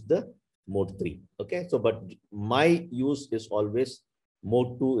generally use the mode 3. Okay. So, but my use is always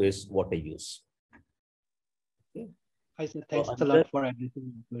mode 2 is what I use. Okay. I said thanks a lot for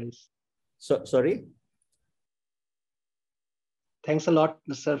addressing my queries. So, sorry? Thanks a lot,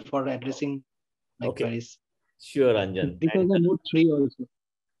 sir, for addressing my queries. Sure, Anjan. Because the mode 3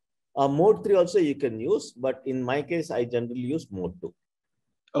 also. Mode 3 also you can use, but in my case, I generally use mode 2.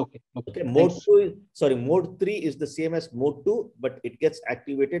 Okay. Okay. Mode 2, sorry, mode 3 is the same as mode 2, but it gets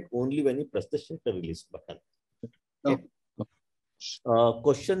activated only when you press the shutter release button. Okay.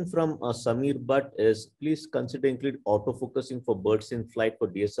 Question from Samir Bhatt is, please consider include autofocusing for birds in flight for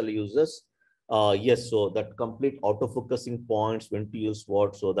DSLR users. Yes, so that complete autofocusing points, when to use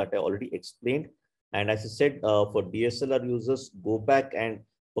what, so that I already explained. And as I said, for DSLR users, go back and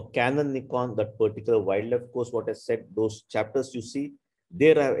for Canon, Nikon, that particular wildlife course, what I said, those chapters you see,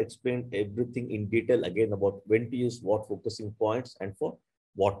 there I have explained everything in detail again about when to use what focusing points and for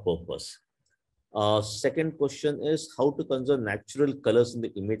what purpose. Second question is how to conserve natural colors in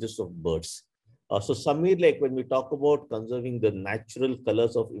the images of birds. So Samir, like when we talk about conserving the natural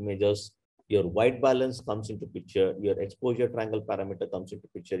colors of images, your white balance comes into picture, your exposure triangle parameter comes into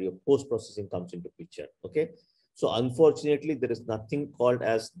picture, your post-processing comes into picture, okay? So unfortunately, there is nothing called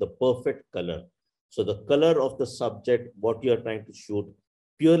as the perfect color. So the color of the subject, what you are trying to shoot,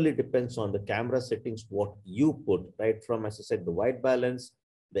 purely depends on the camera settings, what you put, right? From, as I said, the white balance,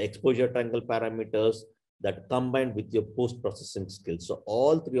 the exposure triangle parameters that combined with your post-processing skills. So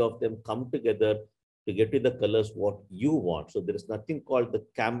all three of them come together to get you the colors what you want. So there is nothing called the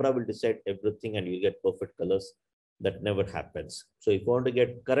camera will decide everything and you get perfect colors. That never happens. So if you want to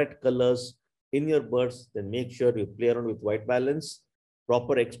get correct colors in your birds, then make sure you play around with white balance,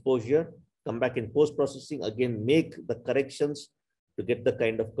 proper exposure, come back in post-processing, again, make the corrections to get the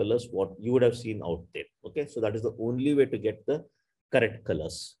kind of colors what you would have seen out there. Okay, so that is the only way to get the correct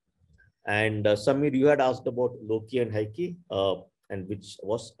colors. And Samir, you had asked about Loki and Heike, and which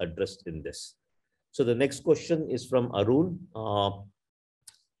was addressed in this. So the next question is from Arun.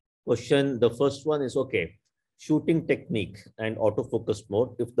 The first one is, okay, shooting technique and autofocus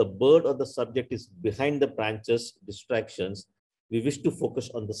mode. If the bird or the subject is behind the branches, distractions, we wish to focus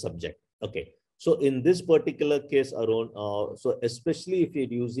on the subject. Okay. So in this particular case, Arun, so especially if you're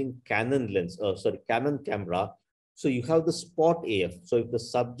using Canon camera, so you have the spot AF. So if the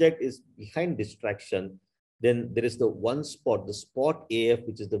subject is behind distraction, then there is the one spot, the spot AF,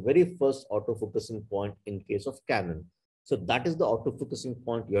 which is the very first autofocusing point in case of Canon. So that is the autofocusing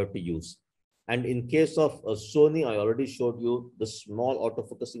point you have to use. And in case of Sony, I already showed you the small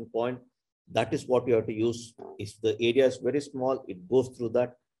autofocusing point. That is what you have to use. If the area is very small, it goes through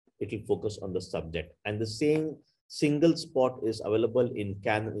that, it will focus on the subject. And the same single spot is available in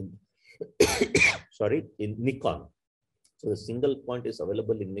Canon, in Nikon. So the single point is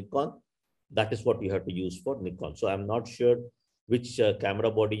available in Nikon. That is what you have to use for Nikon. So I'm not sure which camera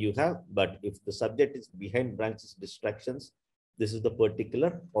body you have, but if the subject is behind branches, distractions, this is the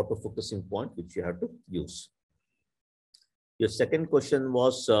particular autofocusing point which you have to use. Your second question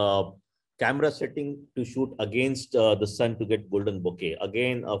was camera setting to shoot against the sun to get golden bokeh.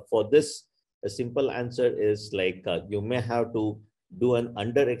 Again, for this, a simple answer is like you may have to do an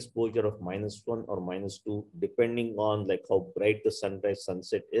underexposure of -1 or -2, depending on like how bright the sunrise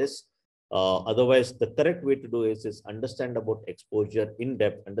sunset is. Otherwise, the correct way to do is understand about exposure in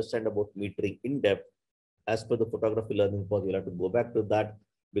depth, understand about metering in depth. As per the photography learning course, you'll have to go back to that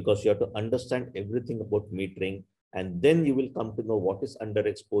because you have to understand everything about metering. And then you will come to know what is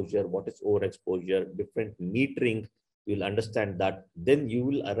underexposure, what is overexposure, different metering. You'll understand that. Then you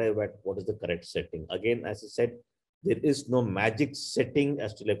will arrive at what is the correct setting. Again, as I said, there is no magic setting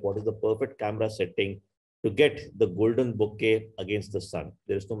as to like what is the perfect camera setting to get the golden bokeh against the sun.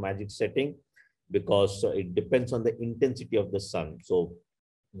 There is no magic setting because it depends on the intensity of the sun. So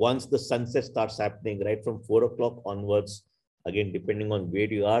once the sunset starts happening right from 4 o'clock onwards, again, depending on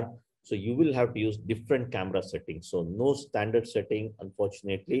where you are, so you will have to use different camera settings. So no standard setting,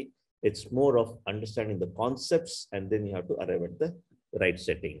 unfortunately. It's more of understanding the concepts and then you have to arrive at the right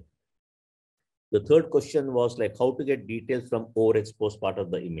setting. The third question was like how to get details from overexposed part of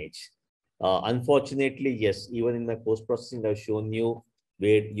the image. Unfortunately, yes, even in my post-processing, I've shown you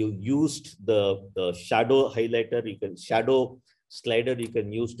where you used the shadow highlighter, you can shadow slider you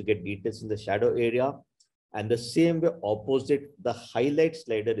can use to get details in the shadow area. And the same way opposite, the highlight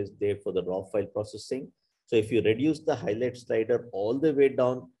slider is there for the raw file processing. So if you reduce the highlight slider all the way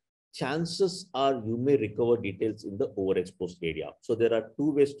down, chances are you may recover details in the overexposed area. So there are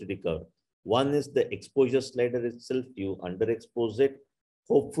two ways to recover. One is the exposure slider itself, you underexpose it.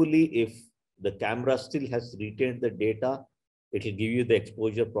 Hopefully, if the camera still has retained the data, it will give you the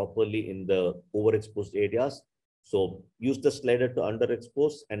exposure properly in the overexposed areas. So use the slider to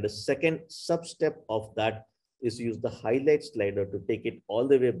underexpose. And the second sub-step of that is use the highlight slider to take it all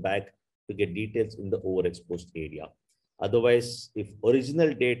the way back to get details in the overexposed area. Otherwise, if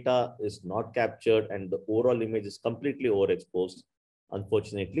original data is not captured and the overall image is completely overexposed,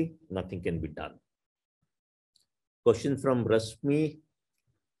 unfortunately, nothing can be done. Question from Rasmi.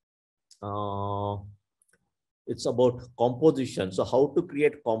 It's about composition. So how to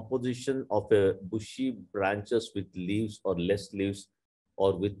create composition of a bushy branches with leaves or less leaves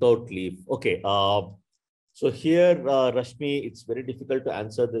or without leaf. Okay. So here, Rashmi, it's very difficult to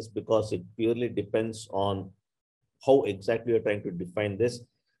answer this because it purely depends on how exactly you're trying to define this.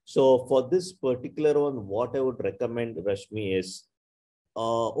 So for this particular one, what I would recommend, Rashmi, is,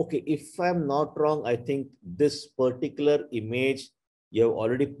 okay, if I'm not wrong, I think this particular image, you have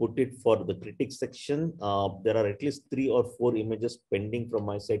already put it for the critics section. There are at least 3 or 4 images pending from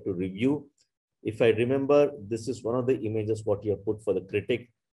my side to review. If I remember, this is one of the images what you have put for the critic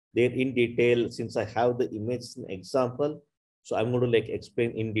there in detail. Since I have the image example, so I'm going to like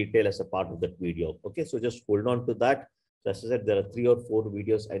explain in detail as a part of that video. Okay, so just hold on to that. So as I said, there are 3 or 4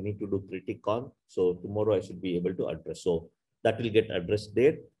 videos I need to do critic on. So tomorrow I should be able to address. So that will get addressed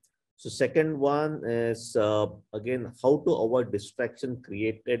there. So second one is again, how to avoid distraction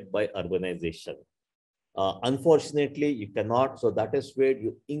created by urbanization. Unfortunately, you cannot. So that is where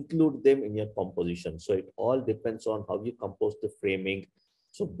you include them in your composition. So it all depends on how you compose the framing.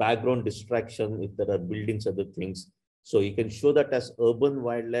 So background distraction, if there are buildings, other things. So you can show that as urban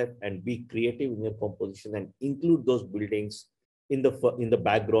wildlife and be creative in your composition and include those buildings in the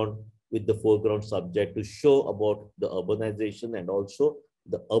background with the foreground subject to show about the urbanization and also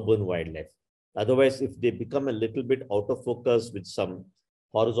the urban wildlife. Otherwise, if they become a little bit out of focus with some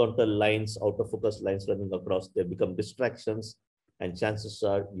horizontal lines, out of focus lines running across, they become distractions, and chances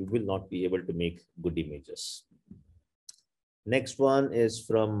are you will not be able to make good images. Next one is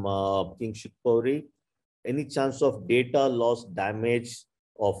from King Shikpuri. Any chance of data loss, damage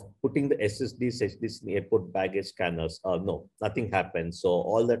of putting the SSDs in airport baggage scanners? No, nothing happens. So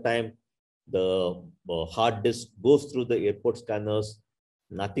all the time, the hard disk goes through the airport scanners,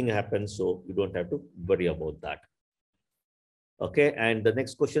 nothing happens. So you don't have to worry about that. Okay, and the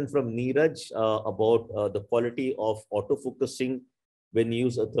next question from Neeraj about the quality of autofocusing when you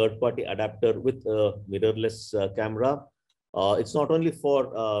use a third-party adapter with a mirrorless camera. It's not only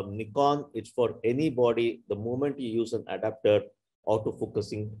for Nikon, it's for anybody. The moment you use an adapter,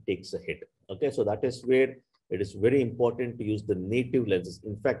 autofocusing takes a hit. Okay, so that is where it is very important to use the native lenses.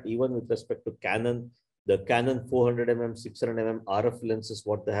 In fact, even with respect to Canon, the Canon 400mm, 600mm RF lenses,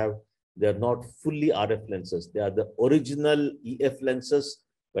 what they have, they are not fully RF lenses. They are the original EF lenses,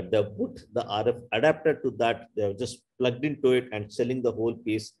 but they have put the RF adapter to that. They have just plugged into it and selling the whole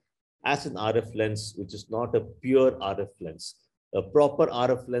piece as an RF lens, which is not a pure RF lens. A proper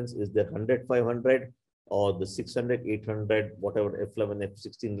RF lens is the 100-500 or the 600-800, whatever f11,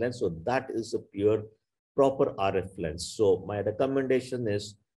 f16 lens. So that is a pure proper RF lens. So my recommendation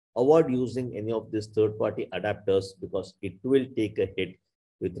is avoid using any of these third-party adapters because it will take a hit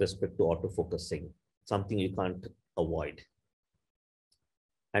with respect to autofocusing, something you can't avoid.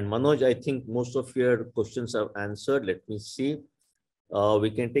 And Manoj, I think most of your questions are answered. Let me see.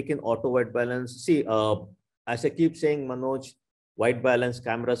 We can take in auto white balance. See, as I keep saying, Manoj, white balance,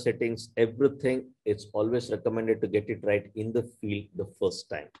 camera settings, everything, it's always recommended to get it right in the field the first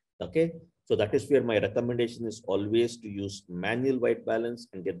time. Okay. So that is where my recommendation is always to use manual white balance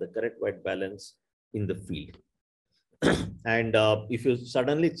and get the correct white balance in the field. And if you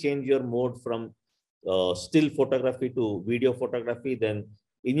suddenly change your mode from still photography to video photography, then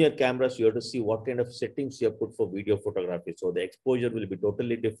in your cameras, you have to see what kind of settings you have put for video photography. So the exposure will be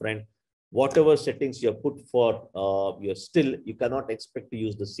totally different. Whatever settings you have put for your still, you cannot expect to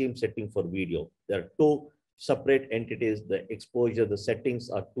use the same setting for video. There are 2 separate entities. The exposure, the settings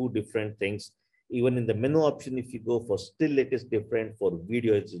are 2 different things. Even in the menu option, if you go for still, it is different. For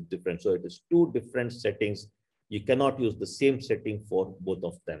video, it is different. So it is 2 different settings. You cannot use the same setting for both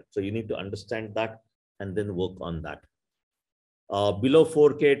of them. So you need to understand that and then work on that. Below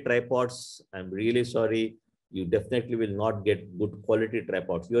 4K tripods, I'm really sorry. You definitely will not get good quality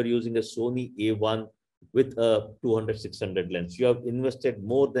tripods. You are using a Sony A1 with a 200-600 lens. You have invested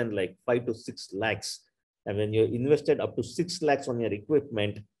more than like 5 to 6 lakhs. And when you invested up to 6 lakhs on your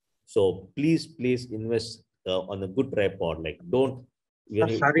equipment, so please invest on a good tripod. Like don't.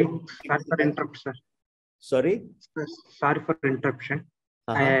 Sorry for interruption. Sorry? Sorry for interruption.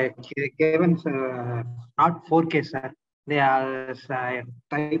 I given not 4K, sir. They are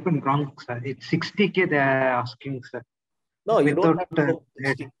typing wrong, sir. It's 60K they are asking, sir. No, you don't have to go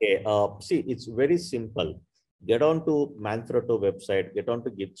 60K. See, it's very simple. Get on to Manfrotto website, get on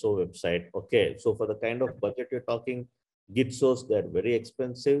to Gitso website. Okay, so for the kind of budget you're talking, Gitsos, they're very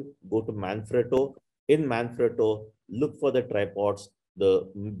expensive. Go to Manfrotto. In Manfrotto, look for the tripods. The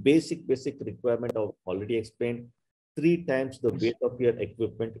basic requirement I've already explained. 3 times the weight of your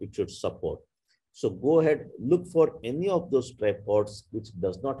equipment it should support. So go ahead, look for any of those tripods which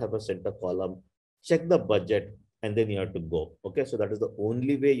does not have a center column, check the budget, and then you have to go. Okay, so that is the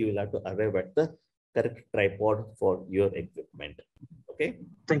only way you will have to arrive at the correct tripod for your equipment. Okay.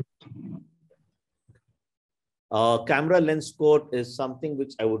 Thank you. Camera lens coat is something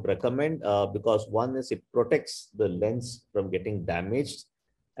which I would recommend because one is it protects the lens from getting damaged.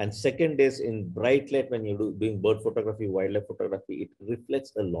 And second is in bright light, when you're doing bird photography, wildlife photography, it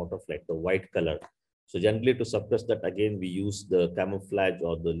reflects a lot of light, the white color. So generally to suppress that, again, we use the camouflage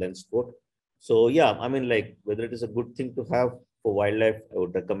or the lens coat. So yeah, I mean, like whether it is a good thing to have, for wildlife, I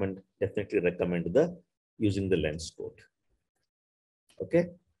would definitely recommend using the lens code. Okay,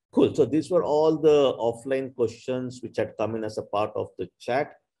 cool. So these were all the offline questions which had come in as a part of the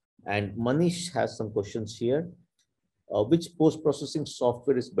chat. And Manish has some questions here. Which post-processing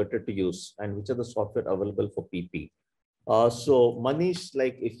software is better to use, and which are the software available for PP? So Manish,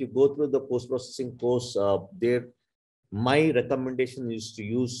 like if you go through the post-processing course, my recommendation is to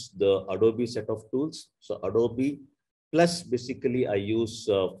use the Adobe set of tools. So Adobe plus basically I use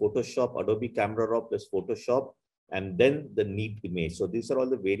Photoshop, Adobe Camera Raw plus Photoshop, and then the neat image. So these are all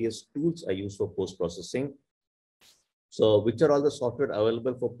the various tools I use for post-processing. So which are all the software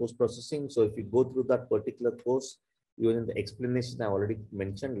available for post-processing? So if you go through that particular course, even in the explanation I already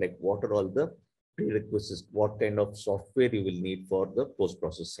mentioned, like what are all the prerequisites, what kind of software you will need for the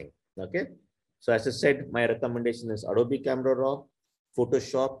post-processing. Okay. So as I said, my recommendation is Adobe Camera Raw,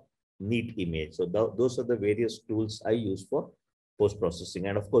 Photoshop, neat image. So those are the various tools I use for post-processing.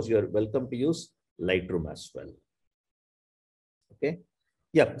 And of course, you are welcome to use Lightroom as well. Okay.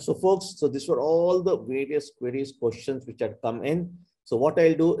 Yeah, so folks, so these were all the various queries, questions which had come in. So what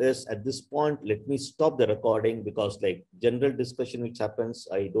I'll do is at this point, let me stop the recording because like general discussion which happens,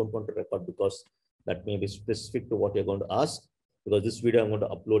 I don't want to record because that may be specific to what you're going to ask. Because this video, I'm going to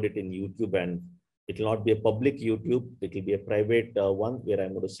upload it in YouTube and it will not be a public YouTube. It will be a private one where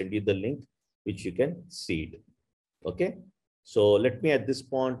I'm going to send you the link, which you can see it. Okay. So let me at this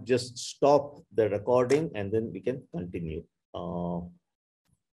point just stop the recording and then we can continue.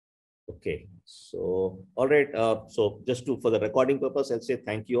 Okay, so all right. So just for the recording purpose, I'll say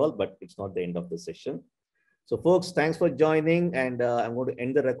thank you all, but it's not the end of the session. So folks, thanks for joining, and I'm going to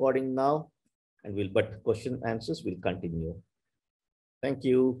end the recording now, and but question answers will continue. Thank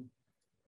you.